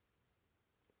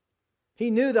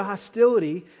 He knew the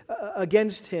hostility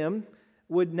against Him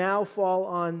would now fall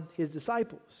on His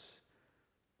disciples.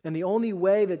 And the only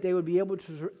way that they would be able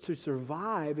to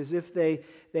survive is if they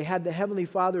had the Heavenly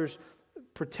Father's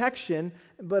protection,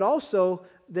 but also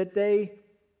that they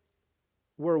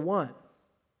were one,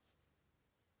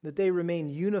 that they remain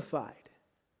unified.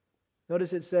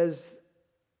 Notice it says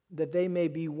that they may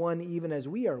be one even as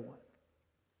we are one.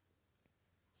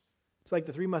 It's like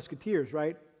the Three Musketeers,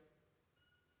 right?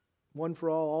 One for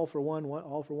all for one,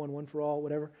 all for one for all,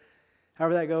 whatever.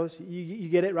 However that goes. You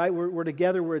get it, right? We're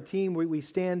together, we're a team. We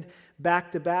stand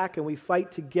back to back and we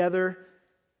fight together.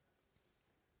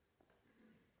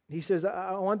 He says,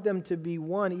 I want them to be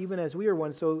one even as we are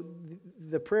one. So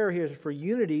the prayer here is for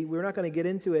unity. We're not going to get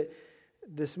into it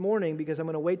this morning because I'm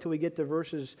going to wait till we get to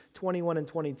verses 21 and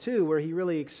 22 where he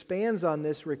really expands on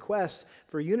this request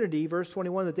for unity. Verse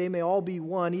 21, that they may all be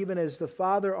one, even as the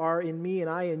Father are in me and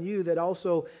I in you, that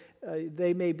also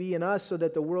they may be in us, so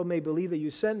that the world may believe that you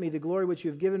sent me. The glory which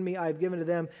you have given me, I have given to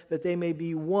them, that they may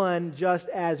be one just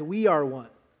as we are one.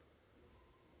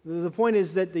 The point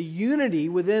is that the unity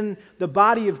within the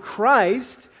body of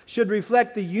Christ should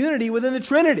reflect the unity within the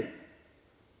Trinity.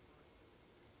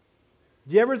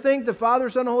 Do you ever think the Father,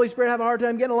 Son, and Holy Spirit have a hard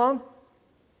time getting along?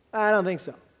 I don't think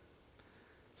so.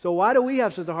 So why do we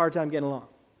have such a hard time getting along?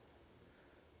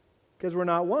 Because we're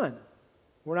not one.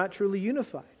 We're not truly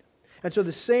unified. And so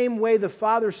the same way the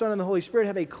Father, Son, and the Holy Spirit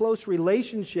have a close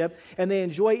relationship and they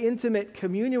enjoy intimate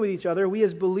communion with each other, we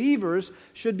as believers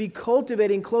should be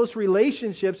cultivating close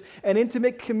relationships and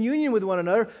intimate communion with one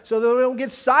another so that we don't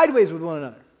get sideways with one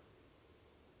another.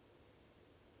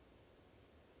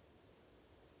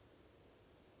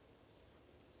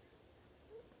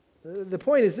 The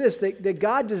point is this, that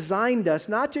God designed us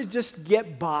not to just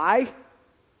get by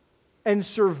and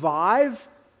survive.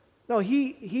 No,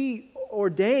 He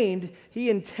ordained, He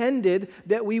intended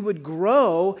that we would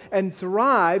grow and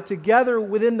thrive together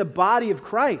within the body of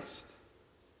Christ.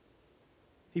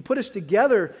 He put us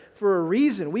together for a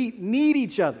reason. We need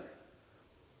each other.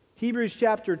 Hebrews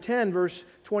chapter 10, verse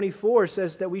 24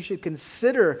 says that we should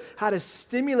consider how to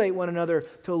stimulate one another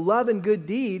to love and good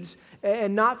deeds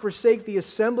and not forsake the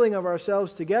assembling of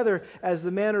ourselves together as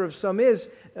the manner of some is,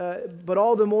 but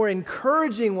all the more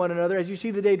encouraging one another as you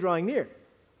see the day drawing near.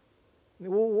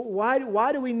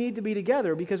 Why do we need to be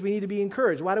together? Because we need to be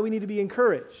encouraged. Why do we need to be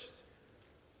encouraged?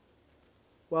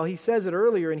 Well, he says it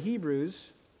earlier in Hebrews,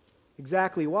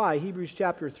 exactly why. Hebrews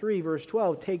chapter 3, verse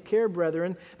 12, take care,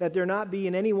 brethren, that there not be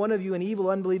in any one of you an evil,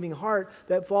 unbelieving heart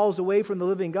that falls away from the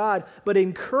living God, but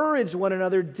encourage one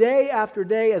another day after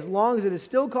day, as long as it is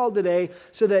still called today,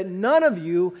 so that none of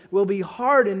you will be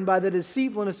hardened by the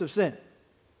deceitfulness of sin.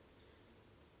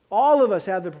 All of us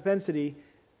have the propensity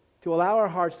to allow our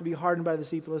hearts to be hardened by the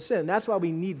deceitfulness of sin. And that's why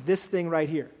we need this thing right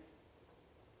here.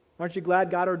 Aren't you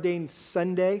glad God ordained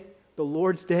Sunday, the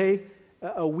Lord's Day,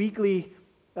 a weekly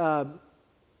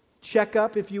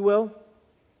checkup, if you will,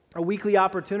 a weekly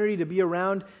opportunity to be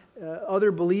around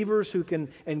other believers who can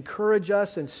encourage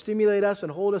us and stimulate us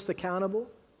and hold us accountable?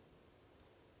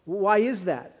 Why is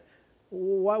that?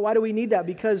 Why do we need that?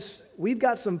 Because we've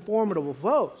got some formidable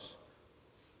foes.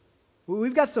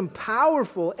 We've got some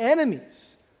powerful enemies.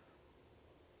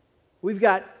 We've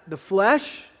got the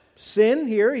flesh, sin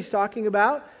here he's talking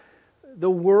about,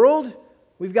 the world,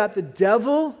 we've got the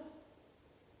devil.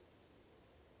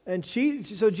 And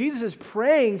so Jesus is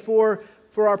praying for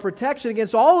our protection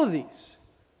against all of these.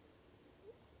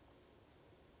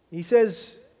 He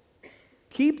says,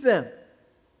 keep them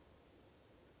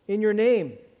in your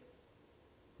name.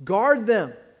 Guard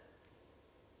them.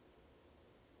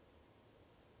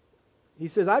 He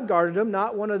says, I've guarded them,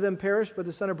 not one of them perished, but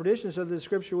the son of perdition, so that the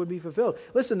scripture would be fulfilled.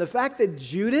 Listen, the fact that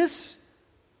Judas,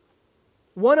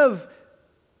 one of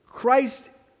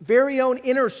Christ's very own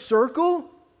inner circle,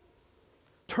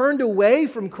 turned away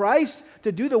from Christ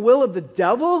to do the will of the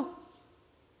devil,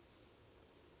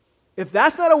 if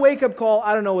that's not a wake-up call,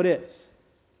 I don't know what is.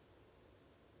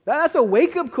 That's a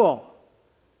wake-up call.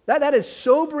 That is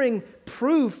sobering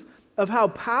proof of how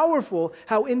powerful,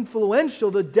 how influential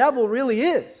the devil really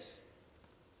is.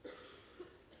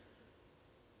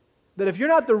 That if you're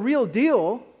not the real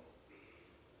deal,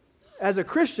 as a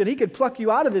Christian, he could pluck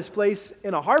you out of this place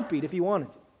in a heartbeat if he wanted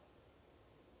to.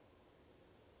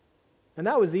 And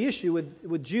that was the issue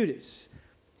with Judas.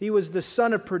 He was the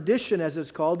son of perdition, as it's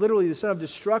called, literally the son of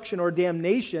destruction or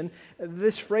damnation.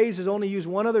 This phrase is only used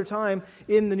one other time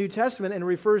in the New Testament and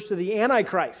refers to the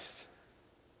Antichrist.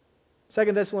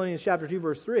 2 Thessalonians chapter 2,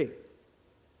 verse 3.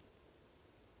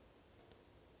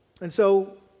 And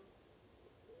so,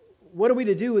 what are we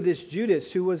to do with this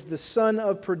Judas, who was the son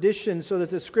of perdition, so that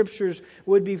the Scriptures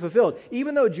would be fulfilled?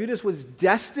 Even though Judas was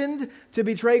destined to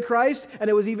betray Christ, and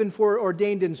it was even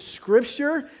foreordained in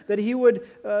Scripture that he would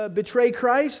betray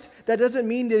Christ, that doesn't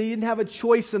mean that he didn't have a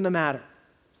choice in the matter.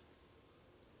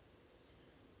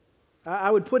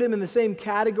 I would put him in the same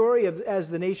category as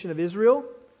the nation of Israel.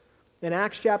 In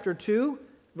Acts chapter 2,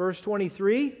 verse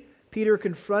 23, Peter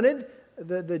confronted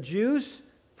the Jews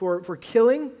for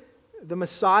killing the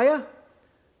Messiah,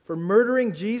 for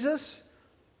murdering Jesus.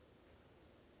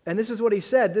 And this is what he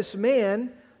said: this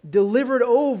man, delivered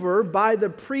over by the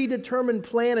predetermined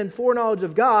plan and foreknowledge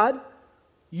of God,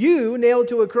 you nailed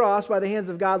to a cross by the hands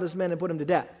of godless men and put him to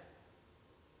death.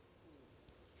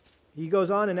 He goes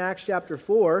on in Acts chapter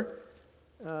 4,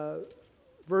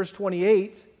 verse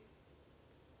 28.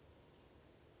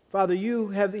 Father,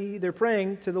 they're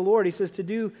praying to the Lord. He says to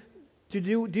do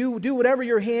whatever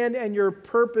your hand and your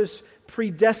purpose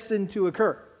predestined to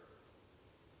occur.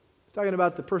 He's talking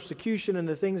about the persecution and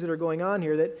the things that are going on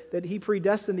here, that he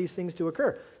predestined these things to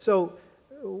occur. So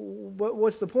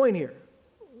what's the point here?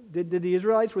 Were the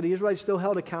Israelites still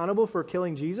held accountable for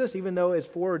killing Jesus, even though it's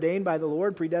foreordained by the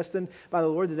Lord, predestined by the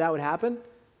Lord that would happen?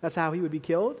 That's how he would be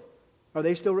killed? Are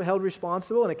they still held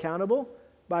responsible and accountable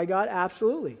by God?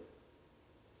 Absolutely.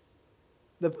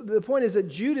 The point is that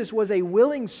Judas was a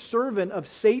willing servant of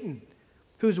Satan,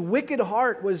 whose wicked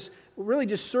heart was really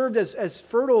just served as a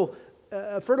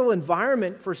fertile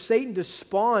environment for Satan to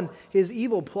spawn his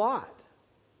evil plot.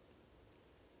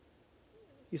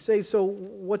 You say, so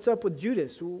what's up with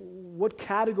Judas? What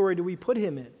category do we put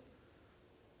him in?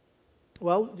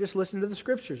 Well, just listen to the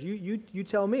Scriptures. You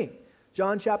tell me.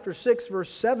 John chapter 6,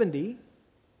 verse 70,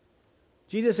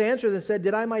 Jesus answered and said,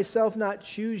 did I myself not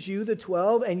choose you, the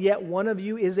 12, and yet one of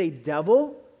you is a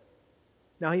devil?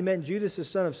 Now he meant Judas, the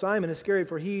son of Simon Iscariot,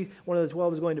 for one of the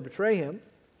 12, is going to betray him.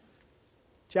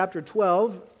 Chapter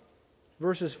 12,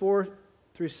 verses 4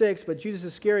 through 6, but Judas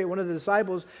Iscariot, one of the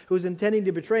disciples who was intending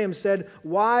to betray him, said,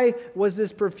 why was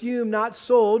this perfume not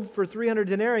sold for 300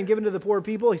 denarii and given to the poor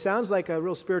people? He sounds like a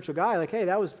real spiritual guy, like, hey,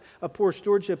 that was a poor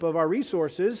stewardship of our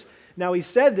resources. Now he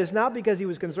said this not because he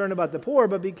was concerned about the poor,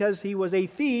 but because he was a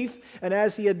thief, and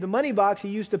as he had the money box, he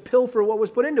used to pilfer what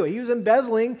was put into it. He was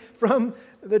embezzling from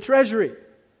the treasury.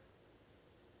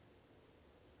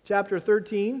 Chapter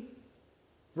 13,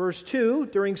 verse 2,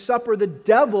 during supper, the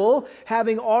devil,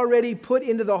 having already put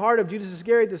into the heart of Judas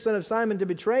Iscariot, the son of Simon, to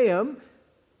betray him.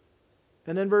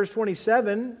 And then verse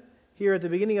 27, here at the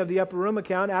beginning of the upper room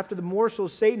account, after the morsel,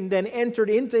 Satan then entered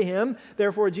into him.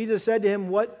 Therefore Jesus said to him,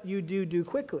 what you do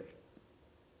quickly.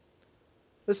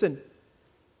 Listen,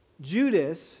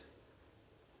 Judas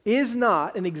is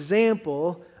not an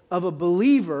example of a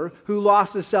believer who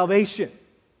lost his salvation.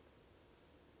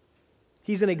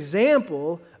 He's an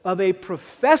example of a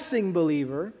professing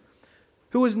believer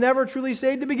who was never truly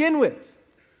saved to begin with.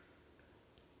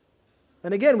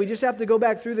 And again, we just have to go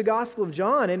back through the Gospel of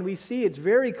John and we see it's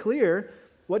very clear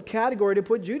what category to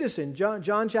put Judas in.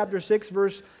 John chapter 6,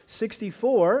 verse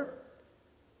 64,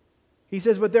 he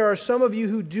says, but there are some of you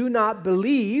who do not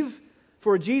believe,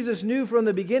 for Jesus knew from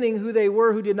the beginning who they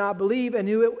were who did not believe and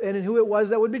who it was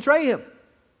that would betray him.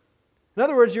 In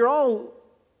other words, you're all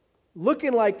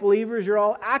looking like believers, you're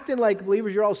all acting like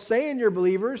believers, you're all saying you're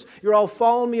believers, you're all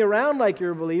following me around like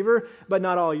you're a believer, but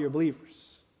not all you're believers.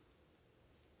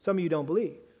 Some of you don't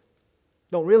believe,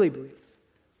 don't really believe.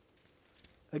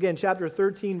 Again, chapter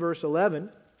 13, verse 11,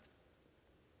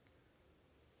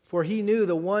 for he knew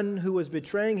the one who was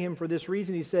betraying him. For this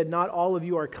reason he said, not all of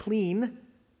you are clean.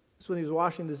 That's when he was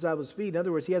washing the disciples' feet. In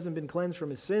other words, he hasn't been cleansed from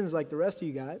his sins like the rest of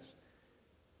you guys,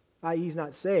 i.e. he's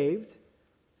not saved.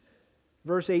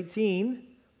 Verse 18,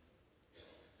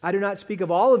 I do not speak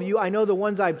of all of you. I know the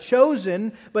ones I've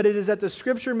chosen, but it is that the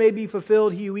Scripture may be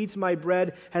fulfilled. He who eats my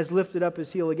bread has lifted up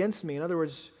his heel against me. In other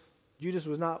words, Judas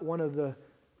was not one of the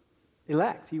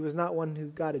elect. He was not one who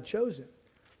God had chosen.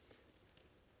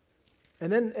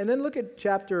 And then look at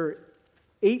chapter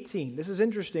 18. This is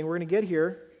interesting. We're going to get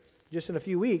here just in a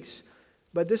few weeks.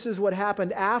 But this is what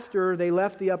happened after they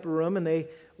left the upper room and they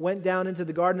went down into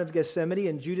the Garden of Gethsemane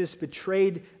and Judas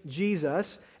betrayed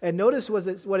Jesus. And notice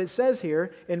what it says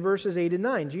here in verses 8 and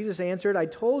 9. Jesus answered, I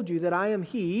told you that I am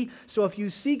he, so if you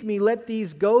seek me, let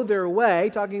these go their way,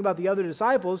 talking about the other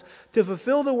disciples, to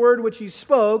fulfill the word which he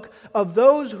spoke, of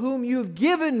those whom you've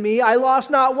given me, I lost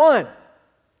not one.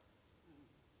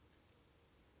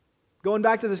 Going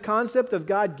back to this concept of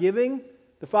God giving,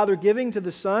 the Father giving to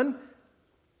the Son,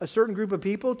 a certain group of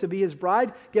people to be his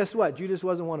bride, guess what? Judas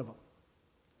wasn't one of them.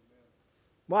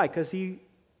 Why? Because he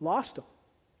lost them.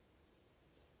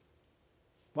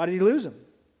 Why did he lose them?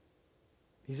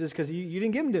 He says, because you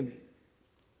didn't give them to me.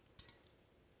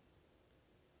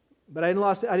 But I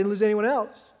didn't lose anyone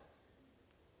else.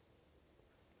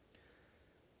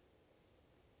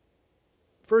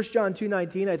 1 John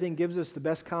 2:19, I think, gives us the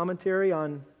best commentary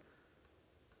on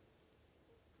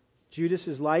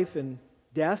Judas' life and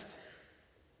death.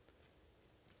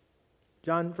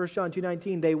 1 John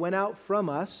 2:19, they went out from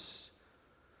us,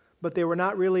 but they were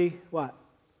not really, what?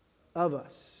 Of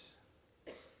us.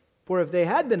 For if they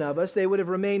had been of us, they would have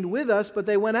remained with us, but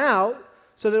they went out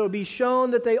so that it would be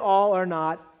shown that they all are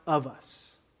not of us.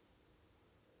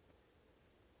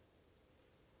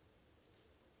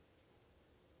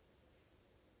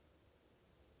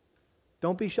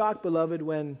 Don't be shocked, beloved,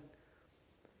 when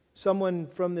someone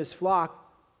from this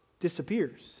flock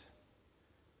disappears.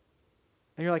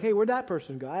 And you're like, hey, where'd that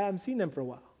person go? I haven't seen them for a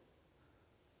while.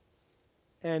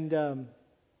 And,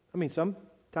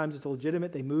 sometimes it's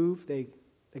legitimate. They move, they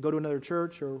go to another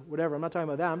church or whatever. I'm not talking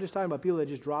about that. I'm just talking about people that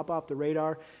just drop off the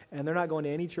radar and they're not going to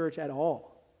any church at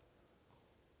all.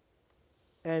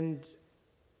 And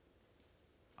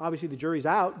obviously the jury's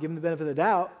out, give them the benefit of the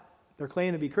doubt. They're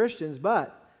claiming to be Christians,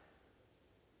 but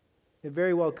it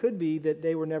very well could be that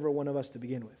they were never one of us to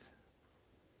begin with.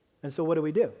 And so what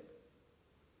do? Do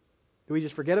we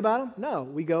just forget about them? No,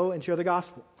 we go and share the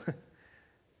gospel.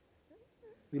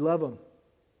 We love them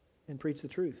and preach the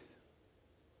truth.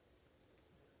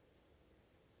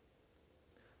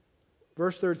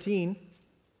 Verse 13,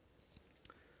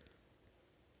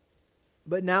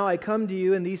 but now I come to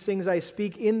you, and these things I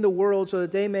speak in the world, so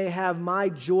that they may have my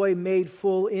joy made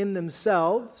full in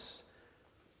themselves.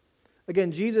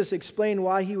 Again, Jesus explained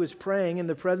why he was praying in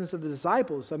the presence of the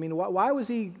disciples. I mean, why was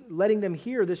he letting them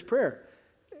hear this prayer?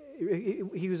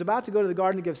 He was about to go to the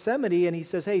Garden of Gethsemane, and he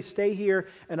says, hey, stay here,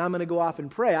 and I'm going to go off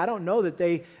and pray. I don't know that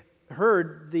they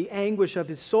heard the anguish of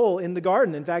his soul in the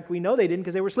garden. In fact, we know they didn't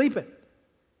because they were sleeping.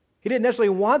 He didn't necessarily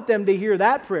want them to hear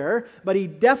that prayer, but he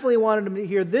definitely wanted them to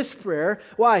hear this prayer.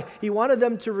 Why? He wanted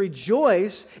them to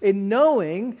rejoice in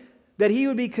knowing that he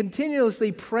would be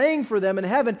continuously praying for them in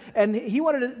heaven, and he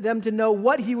wanted them to know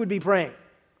what he would be praying.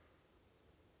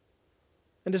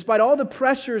 And despite all the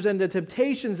pressures and the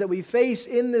temptations that we face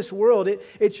in this world,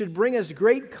 it should bring us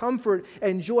great comfort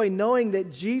and joy knowing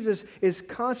that Jesus is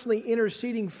constantly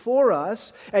interceding for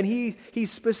us, and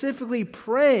he's specifically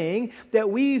praying that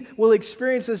we will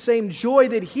experience the same joy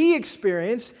that he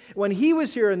experienced when he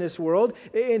was here in this world,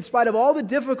 in spite of all the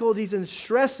difficulties and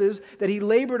stresses that he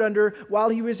labored under while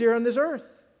he was here on this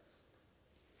earth.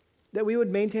 That we would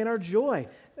maintain our joy.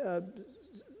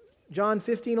 John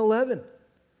 15:11.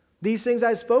 These things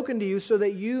I've spoken to you so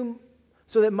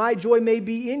that my joy may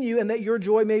be in you and that your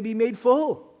joy may be made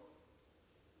full.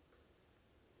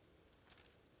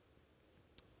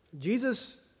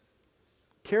 Jesus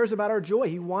cares about our joy.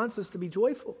 He wants us to be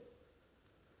joyful.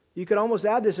 You could almost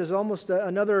add this as almost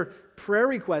another prayer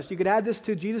request. You could add this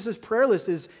to Jesus' prayer list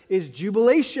is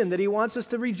jubilation, that he wants us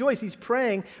to rejoice. He's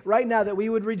praying right now that we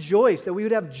would rejoice, that we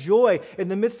would have joy in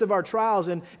the midst of our trials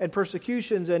and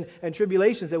persecutions and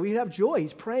tribulations, that we would have joy.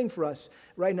 He's praying for us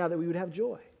right now that we would have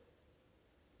joy.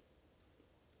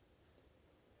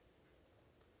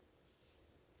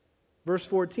 Verse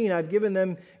 14, I've given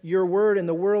them your word, and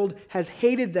the world has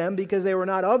hated them because they were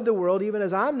not of the world, even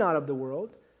as I'm not of the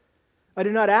world. I do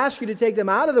not ask you to take them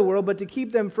out of the world, but to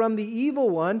keep them from the evil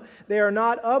one. They are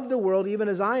not of the world, even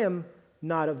as I am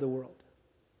not of the world.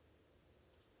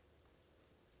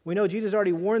 We know Jesus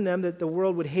already warned them that the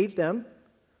world would hate them,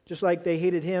 just like they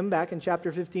hated him back in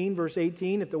chapter 15, verse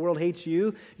 18. If the world hates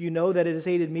you, you know that it has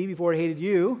hated me before it hated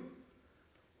you.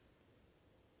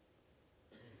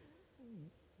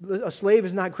 A slave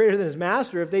is not greater than his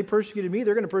master. If they persecuted me,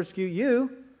 they're going to persecute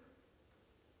you.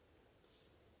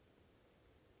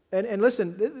 And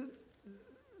listen,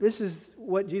 this is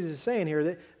what Jesus is saying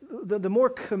here. That the more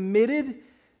committed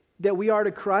that we are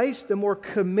to Christ, the more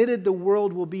committed the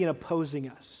world will be in opposing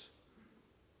us.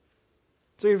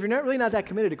 So if you're really not that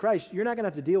committed to Christ, you're not going to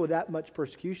have to deal with that much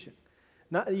persecution.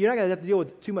 You're not going to have to deal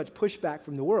with too much pushback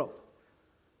from the world.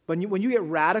 But when you get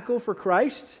radical for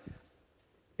Christ,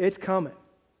 it's coming.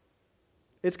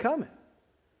 It's coming.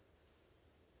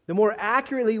 The more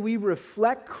accurately we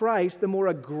reflect Christ, the more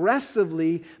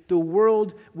aggressively the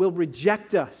world will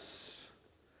reject us.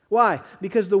 Why?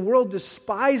 Because the world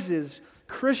despises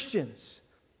Christians.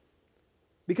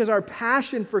 Because our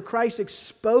passion for Christ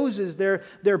exposes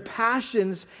their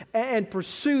passions and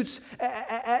pursuits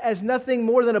as nothing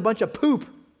more than a bunch of poop.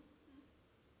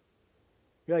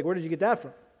 You're like, where did you get that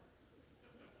from?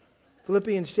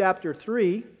 Philippians chapter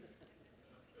 3.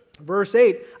 Verse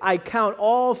 8, I count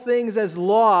all things as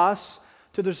loss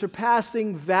to the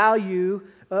surpassing value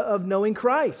of knowing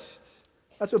Christ.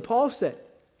 That's what Paul said.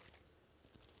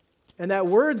 And that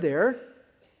word there,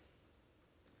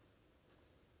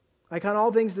 I count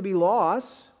all things to be loss.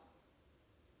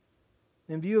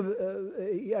 In view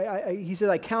of, he says,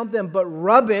 I count them but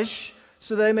rubbish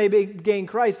so that I may gain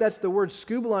Christ. That's the word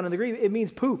skubalon in the Greek. It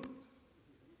means poop.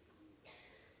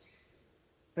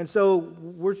 And so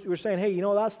we're saying, hey, you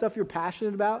know that stuff you're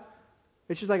passionate about?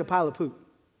 It's just like a pile of poop.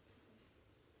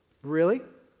 Really?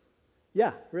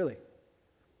 Yeah, really.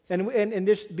 And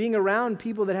just being around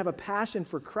people that have a passion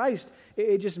for Christ,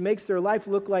 it just makes their life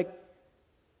look like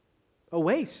a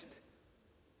waste,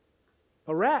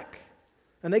 a wreck.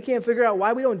 And they can't figure out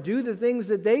why we don't do the things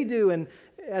that they do. And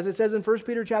as it says in 1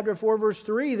 Peter chapter 4, verse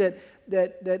 3,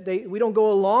 that we don't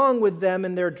go along with them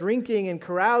in their drinking and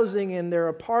carousing and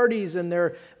their parties and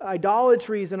their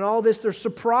idolatries and all this. They're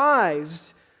surprised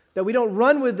that we don't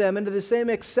run with them into the same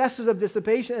excesses of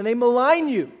dissipation, and they malign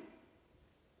you.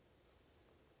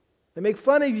 They make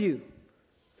fun of you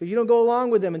because you don't go along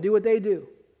with them and do what they do.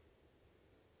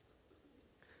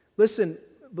 Listen,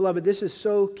 beloved, this is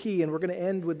so key, and we're going to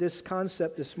end with this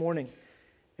concept this morning.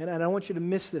 And I don't want you to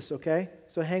miss this, okay?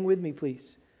 So hang with me,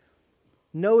 please.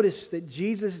 Notice that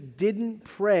Jesus didn't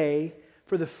pray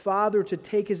for the Father to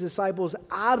take his disciples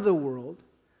out of the world,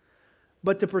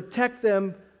 but to protect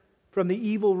them from the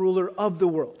evil ruler of the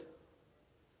world.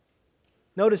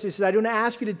 Notice he says, I don't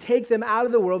ask you to take them out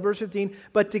of the world, verse 15,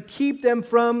 but to keep them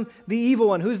from the evil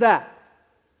one. Who's that?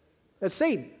 That's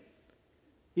Satan.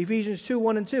 Ephesians 2,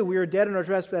 1 and 2. We are dead in our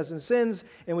trespasses and sins,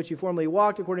 in which you formerly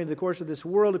walked, according to the course of this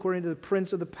world, according to the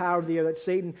prince of the power of the air, that's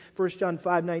Satan. 1 John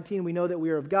 5, 19. We know that we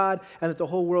are of God, and that the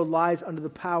whole world lies under the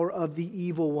power of the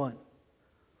evil one.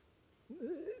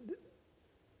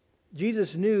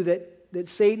 Jesus knew that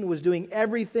Satan was doing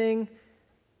everything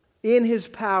in his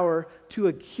power to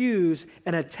accuse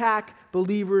and attack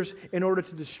believers in order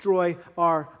to destroy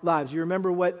our lives. You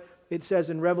remember what it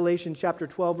says in Revelation chapter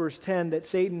 12, verse 10, that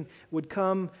Satan would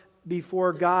come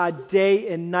before God day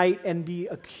and night and be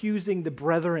accusing the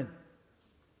brethren.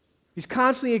 He's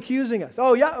constantly accusing us.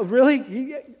 Oh, yeah,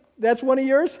 really? That's one of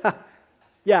yours?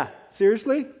 Yeah,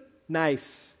 seriously?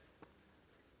 Nice.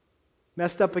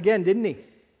 Messed up again, didn't he?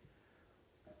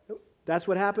 That's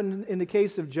what happened in the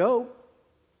case of Job.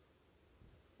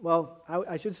 Well,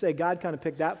 I should say God kind of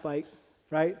picked that fight,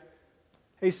 right?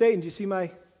 Hey, Satan, do you see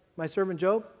my servant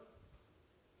Job?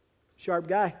 Sharp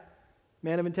guy,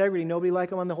 man of integrity, nobody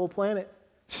like him on the whole planet.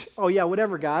 Oh yeah,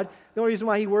 whatever, God. The only reason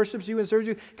why he worships you and serves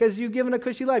you, because you've given a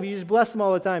cushy life. You just bless him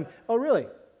all the time. Oh really?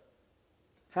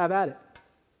 Have at it.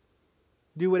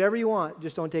 Do whatever you want,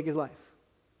 just don't take his life.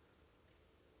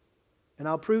 And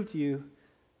I'll prove to you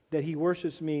that he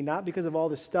worships me not because of all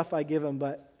the stuff I give him,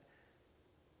 but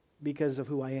because of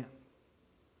who I am.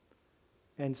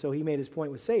 And so he made his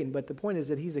point with Satan. But the point is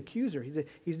that he's accuser.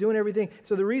 He's doing everything.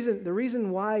 So the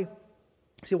reason why,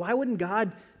 see, why wouldn't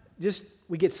God just,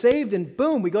 we get saved and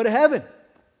boom, we go to heaven?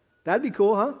 That'd be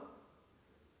cool, huh?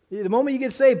 The moment you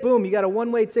get saved, boom, you got a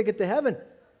one-way ticket to heaven.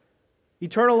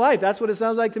 Eternal life, that's what it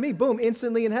sounds like to me. Boom,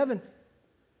 instantly in heaven.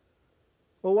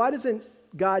 Well, why doesn't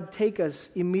God take us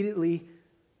immediately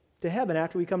to heaven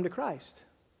after we come to Christ?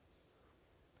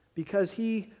 Because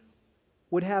he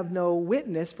would have no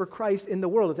witness for Christ in the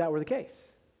world if that were the case.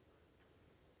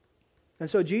 And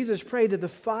so Jesus prayed that the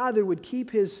Father would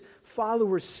keep his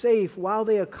followers safe while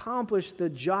they accomplished the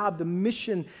job, the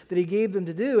mission that he gave them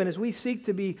to do. And as we seek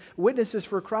to be witnesses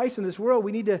for Christ in this world,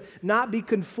 we need to not be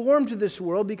conformed to this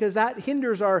world, because that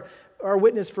hinders our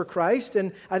witness for Christ.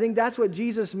 And I think that's what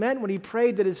Jesus meant when he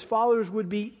prayed that his followers would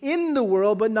be in the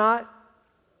world but not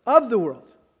of the world.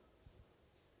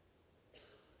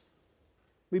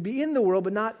 We'd be in the world,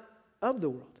 but not of the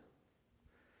world.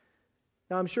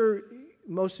 Now, I'm sure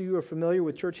most of you are familiar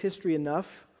with church history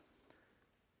enough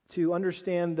to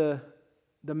understand the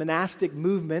monastic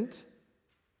movement,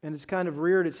 and it's kind of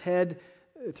reared its head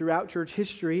throughout church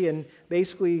history, and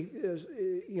basically,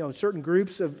 certain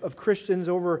groups of Christians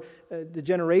over the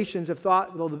generations have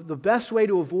thought, well, the best way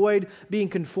to avoid being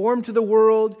conformed to the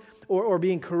world or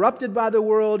being corrupted by the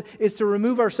world is to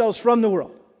remove ourselves from the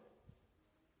world.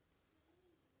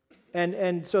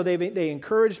 And so they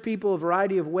encourage people a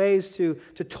variety of ways to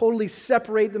totally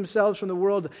separate themselves from the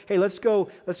world. Hey, let's go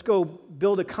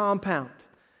build a compound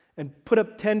and put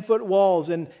up 10-foot walls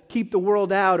and keep the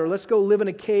world out, or let's go live in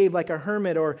a cave like a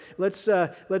hermit, or let's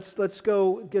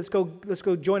go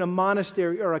join a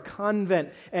monastery or a convent,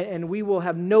 and we will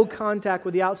have no contact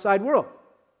with the outside world.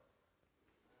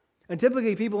 And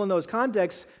typically people in those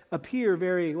contexts appear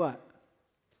very what?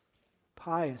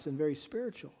 Pious and very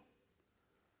spiritual.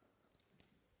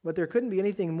 But there couldn't be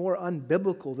anything more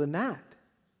unbiblical than that.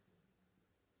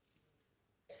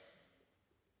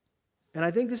 And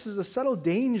I think this is a subtle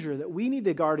danger that we need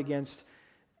to guard against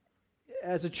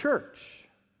as a church,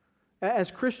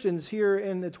 as Christians here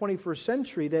in the 21st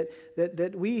century,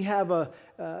 that we have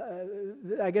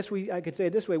I could say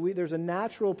it this way, there's a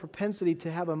natural propensity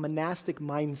to have a monastic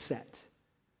mindset.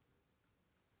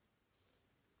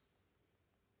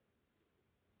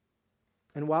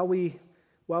 And while we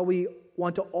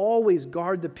want to always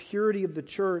guard the purity of the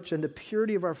church and the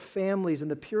purity of our families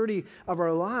and the purity of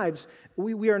our lives,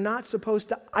 we are not supposed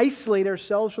to isolate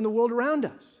ourselves from the world around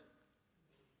us.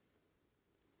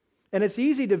 And it's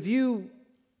easy to view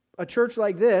a church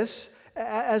like this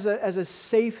as a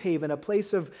safe haven, a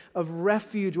place of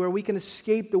refuge where we can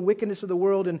escape the wickedness of the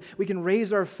world and we can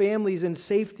raise our families in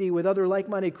safety with other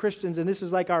like-minded Christians, and this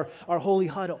is like our holy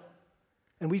huddle.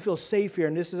 And we feel safe here,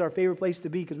 and this is our favorite place to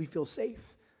be because we feel safe.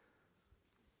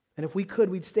 And if we could,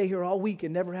 we'd stay here all week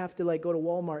and never have to go to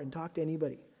Walmart and talk to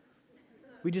anybody.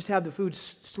 We just have the food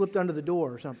slipped under the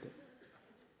door or something,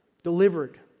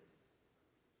 delivered.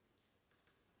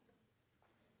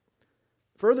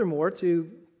 Furthermore,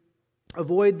 to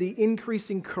avoid the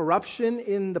increasing corruption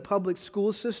in the public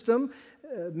school system,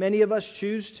 many of us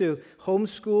choose to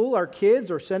homeschool our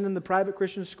kids or send them to private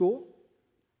Christian school.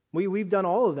 We've done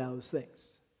all of those things.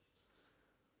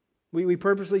 We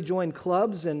purposely join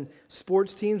clubs and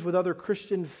sports teams with other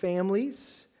Christian families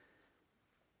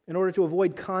in order to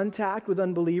avoid contact with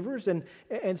unbelievers.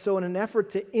 And so in an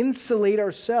effort to insulate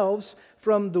ourselves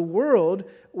from the world,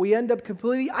 we end up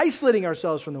completely isolating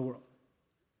ourselves from the world.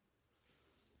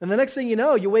 And the next thing you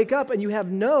know, you wake up and you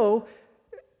have no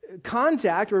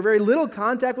contact or very little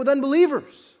contact with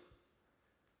unbelievers.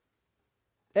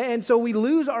 And so we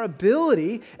lose our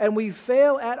ability and we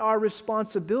fail at our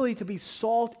responsibility to be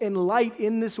salt and light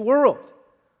in this world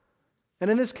and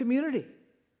in this community.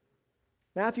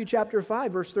 Matthew chapter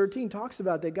 5, verse 13 talks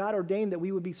about that God ordained that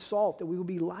we would be salt, that we would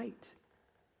be light.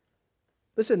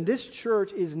 Listen, this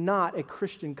church is not a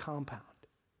Christian compound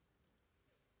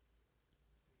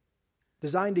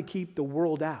designed to keep the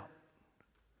world out.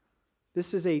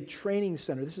 This is a training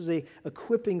center. This is a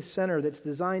equipping center that's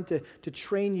designed to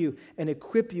train you and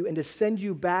equip you and to send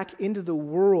you back into the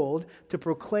world to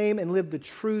proclaim and live the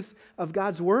truth of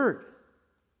God's Word.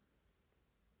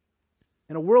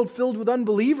 In a world filled with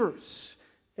unbelievers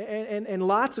and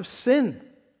lots of sin.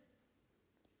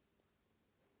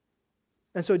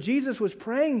 And so Jesus was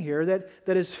praying here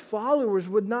that his followers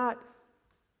would not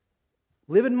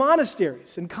live in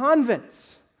monasteries and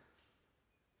convents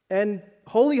and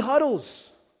holy huddles,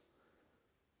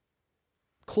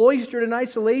 cloistered in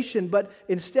isolation, but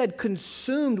instead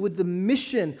consumed with the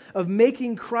mission of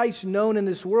making Christ known in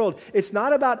this world. It's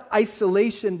not about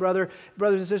isolation, brothers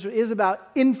and sisters. It is about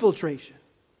infiltration.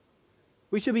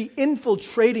 We should be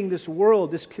infiltrating this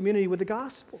world, this community, with the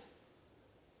gospel.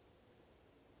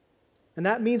 And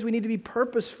that means we need to be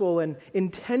purposeful and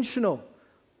intentional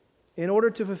in order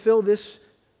to fulfill this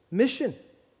mission.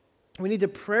 We need to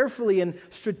prayerfully and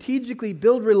strategically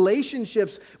build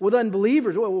relationships with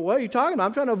unbelievers. What are you talking about?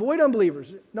 I'm trying to avoid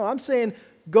unbelievers. No, I'm saying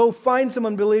go find some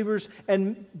unbelievers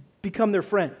and become their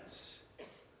friends.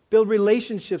 Build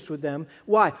relationships with them.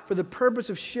 Why? For the purpose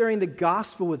of sharing the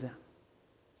gospel with them.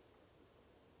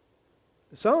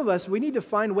 Some of us, we need to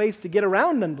find ways to get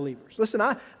around unbelievers. Listen,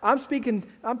 I'm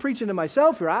preaching to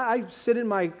myself here. I sit in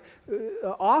my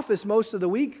office most of the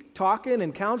week talking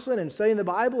and counseling and studying the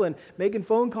Bible and making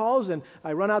phone calls, and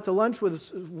I run out to lunch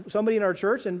with somebody in our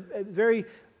church, and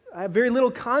I have very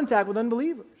little contact with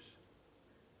unbelievers.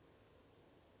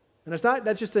 And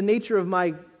that's just the nature of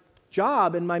my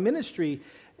job and my ministry.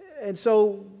 And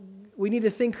so we need to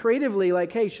think creatively,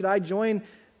 like, hey, should I join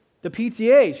the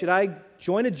PTA? Should I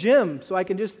join a gym so I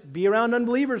can just be around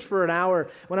unbelievers for an hour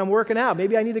when I'm working out?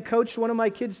 Maybe I need to coach one of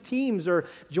my kids' teams or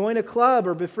join a club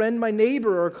or befriend my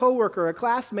neighbor or a coworker, a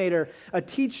classmate or a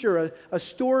teacher, a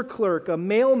store clerk, a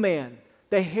mailman,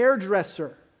 the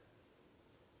hairdresser.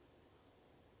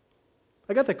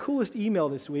 I got the coolest email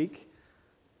this week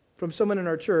from someone in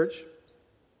our church,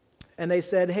 and they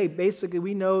said, hey, basically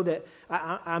we know that,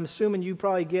 I'm assuming you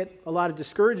probably get a lot of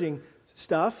discouraging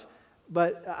stuff,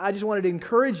 but I just wanted to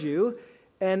encourage you.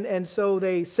 And so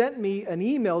they sent me an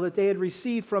email that they had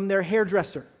received from their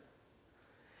hairdresser.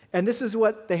 And this is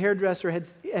what the hairdresser had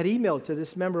emailed to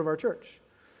this member of our church.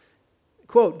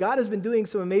 Quote, God has been doing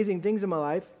some amazing things in my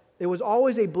life. It was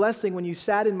always a blessing when you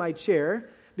sat in my chair.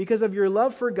 Because of your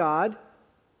love for God,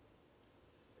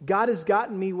 God has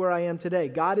gotten me where I am today.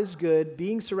 God is good.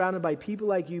 Being surrounded by people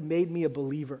like you made me a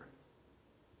believer.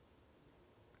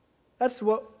 That's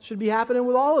what should be happening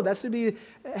with all of us. That should be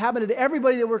happening to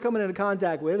everybody that we're coming into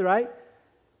contact with, right?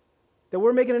 That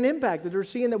we're making an impact, that they're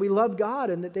seeing that we love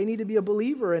God and that they need to be a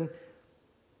believer. And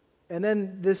And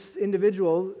then this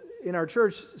individual in our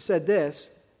church said this: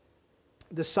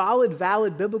 the solid,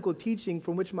 valid biblical teaching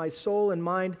from which my soul and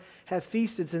mind have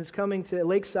feasted since coming to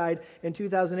Lakeside in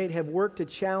 2008 have worked to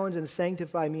challenge and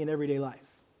sanctify me in everyday life.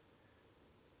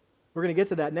 We're going to get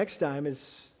to that next time,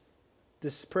 is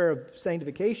this prayer of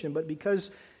sanctification. But because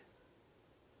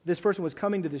this person was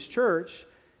coming to this church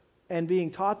and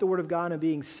being taught the Word of God and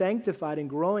being sanctified and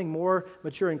growing more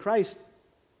mature in Christ,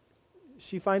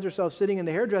 she finds herself sitting in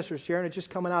the hairdresser's chair and it's just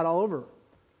coming out all over her.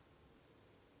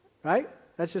 Right?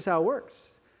 That's just how it works.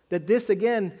 That this,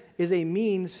 again, is a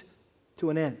means to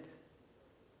an end.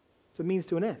 It's a means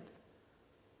to an end.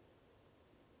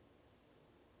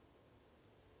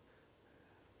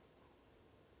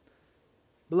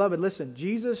 Beloved, listen,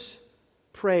 Jesus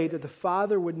prayed that the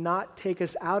Father would not take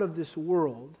us out of this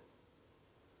world.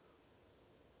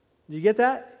 Do you get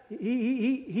that?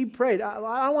 He prayed, I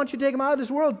don't want you to take him out of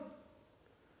this world.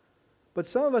 But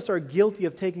some of us are guilty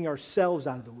of taking ourselves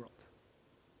out of the world.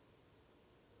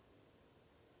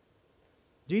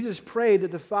 Jesus prayed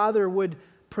that the Father would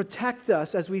protect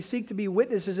us as we seek to be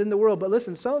witnesses in the world. But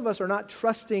listen, some of us are not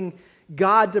trusting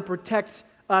God to protect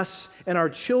us and our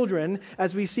children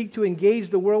as we seek to engage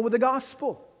the world with the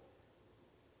gospel.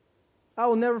 I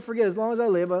will never forget, as long as I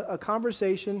live, a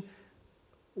conversation,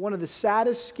 one of the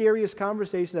saddest, scariest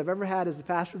conversations I've ever had as the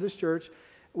pastor of this church.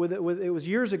 It was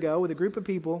years ago with a group of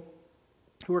people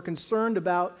who were concerned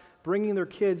about bringing their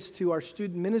kids to our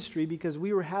student ministry because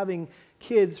we were having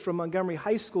kids from Montgomery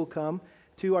High School come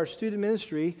to our student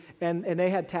ministry, and they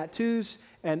had tattoos,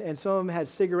 and some of them had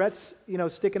cigarettes,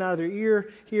 sticking out of their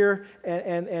ear here,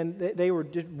 and they were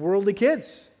just worldly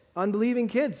kids, unbelieving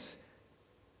kids.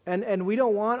 And we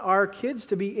don't want our kids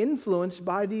to be influenced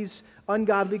by these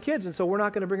ungodly kids, and so we're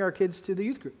not going to bring our kids to the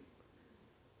youth group.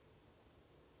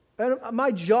 And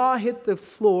my jaw hit the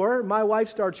floor. My wife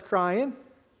starts crying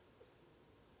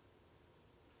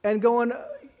and going,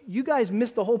 you guys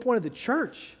missed the whole point of the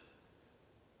church.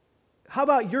 How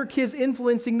about your kids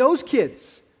influencing those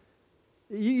kids?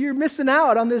 You're missing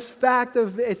out on this fact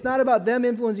of it's not about them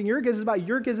influencing your kids, it's about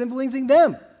your kids influencing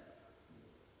them.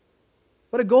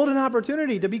 What a golden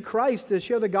opportunity to be Christ, to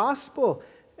share the gospel.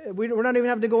 We're not even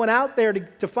having to go out there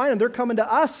to find them. They're coming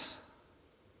to us.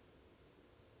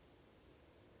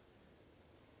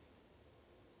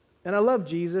 And I love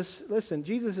Jesus. Listen,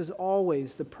 Jesus is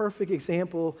always the perfect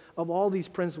example of all these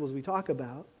principles we talk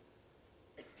about.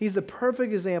 He's the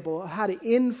perfect example of how to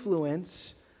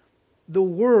influence the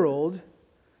world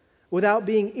without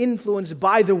being influenced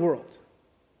by the world.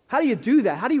 How do you do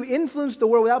that? How do you influence the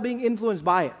world without being influenced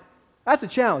by it? That's a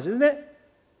challenge, isn't it?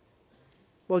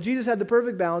 Well, Jesus had the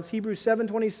perfect balance. Hebrews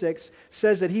 7:26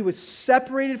 says that he was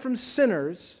separated from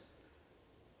sinners,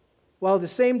 while at the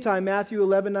same time Matthew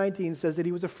 11:19 says that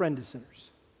he was a friend to sinners.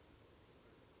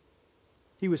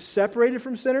 He was separated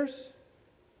from sinners.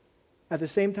 At the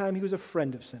same time, he was a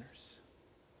friend of sinners.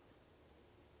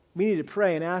 We need to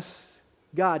pray and ask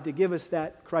God to give us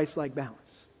that Christ-like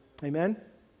balance. Amen?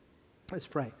 Let's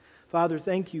pray. Father,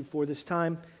 thank you for this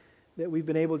time that we've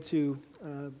been able to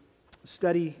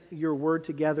study your word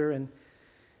together. And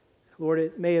Lord,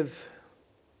 it may have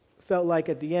felt like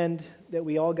at the end that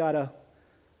we all got a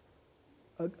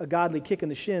godly kick in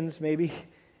the shins, maybe,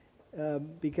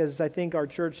 because I think our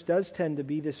church does tend to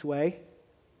be this way,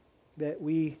 that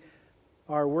we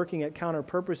are working at counter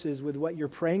purposes with what you're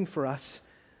praying for us,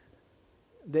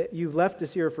 that you've left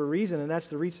us here for a reason, and that's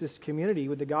to reach this community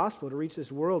with the gospel, to reach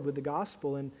this world with the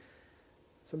gospel. And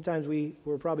sometimes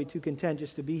we're probably too content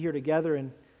just to be here together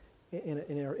and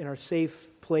in our safe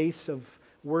place of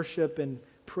worship and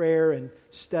prayer and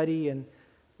study. And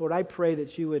Lord, I pray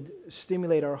that you would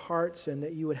stimulate our hearts and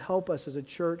that you would help us as a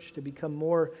church to become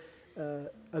more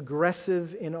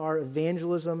aggressive in our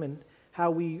evangelism and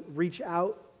how we reach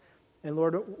out. And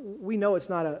Lord, we know it's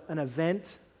not an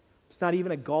event. It's not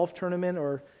even a golf tournament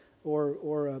or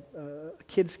a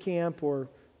kids camp or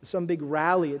some big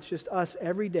rally. It's just us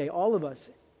every day, all of us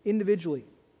individually,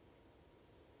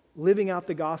 living out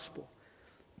the gospel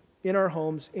in our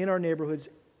homes, in our neighborhoods,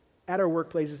 at our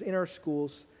workplaces, in our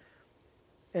schools.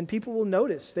 And people will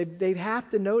notice. They have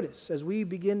to notice. As we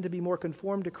begin to be more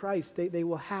conformed to Christ, they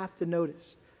will have to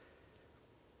notice.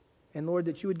 And Lord,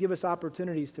 that you would give us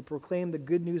opportunities to proclaim the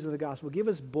good news of the gospel. Give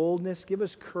us boldness. Give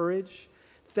us courage.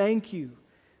 Thank you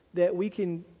that we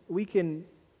can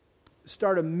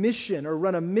start a mission or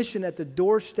run a mission at the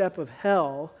doorstep of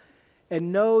hell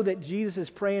and know that Jesus is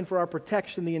praying for our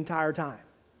protection the entire time.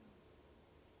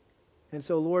 And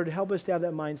so, Lord, help us to have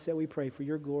that mindset, we pray. For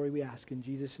your glory, we ask in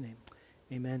Jesus' name.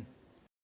 Amen.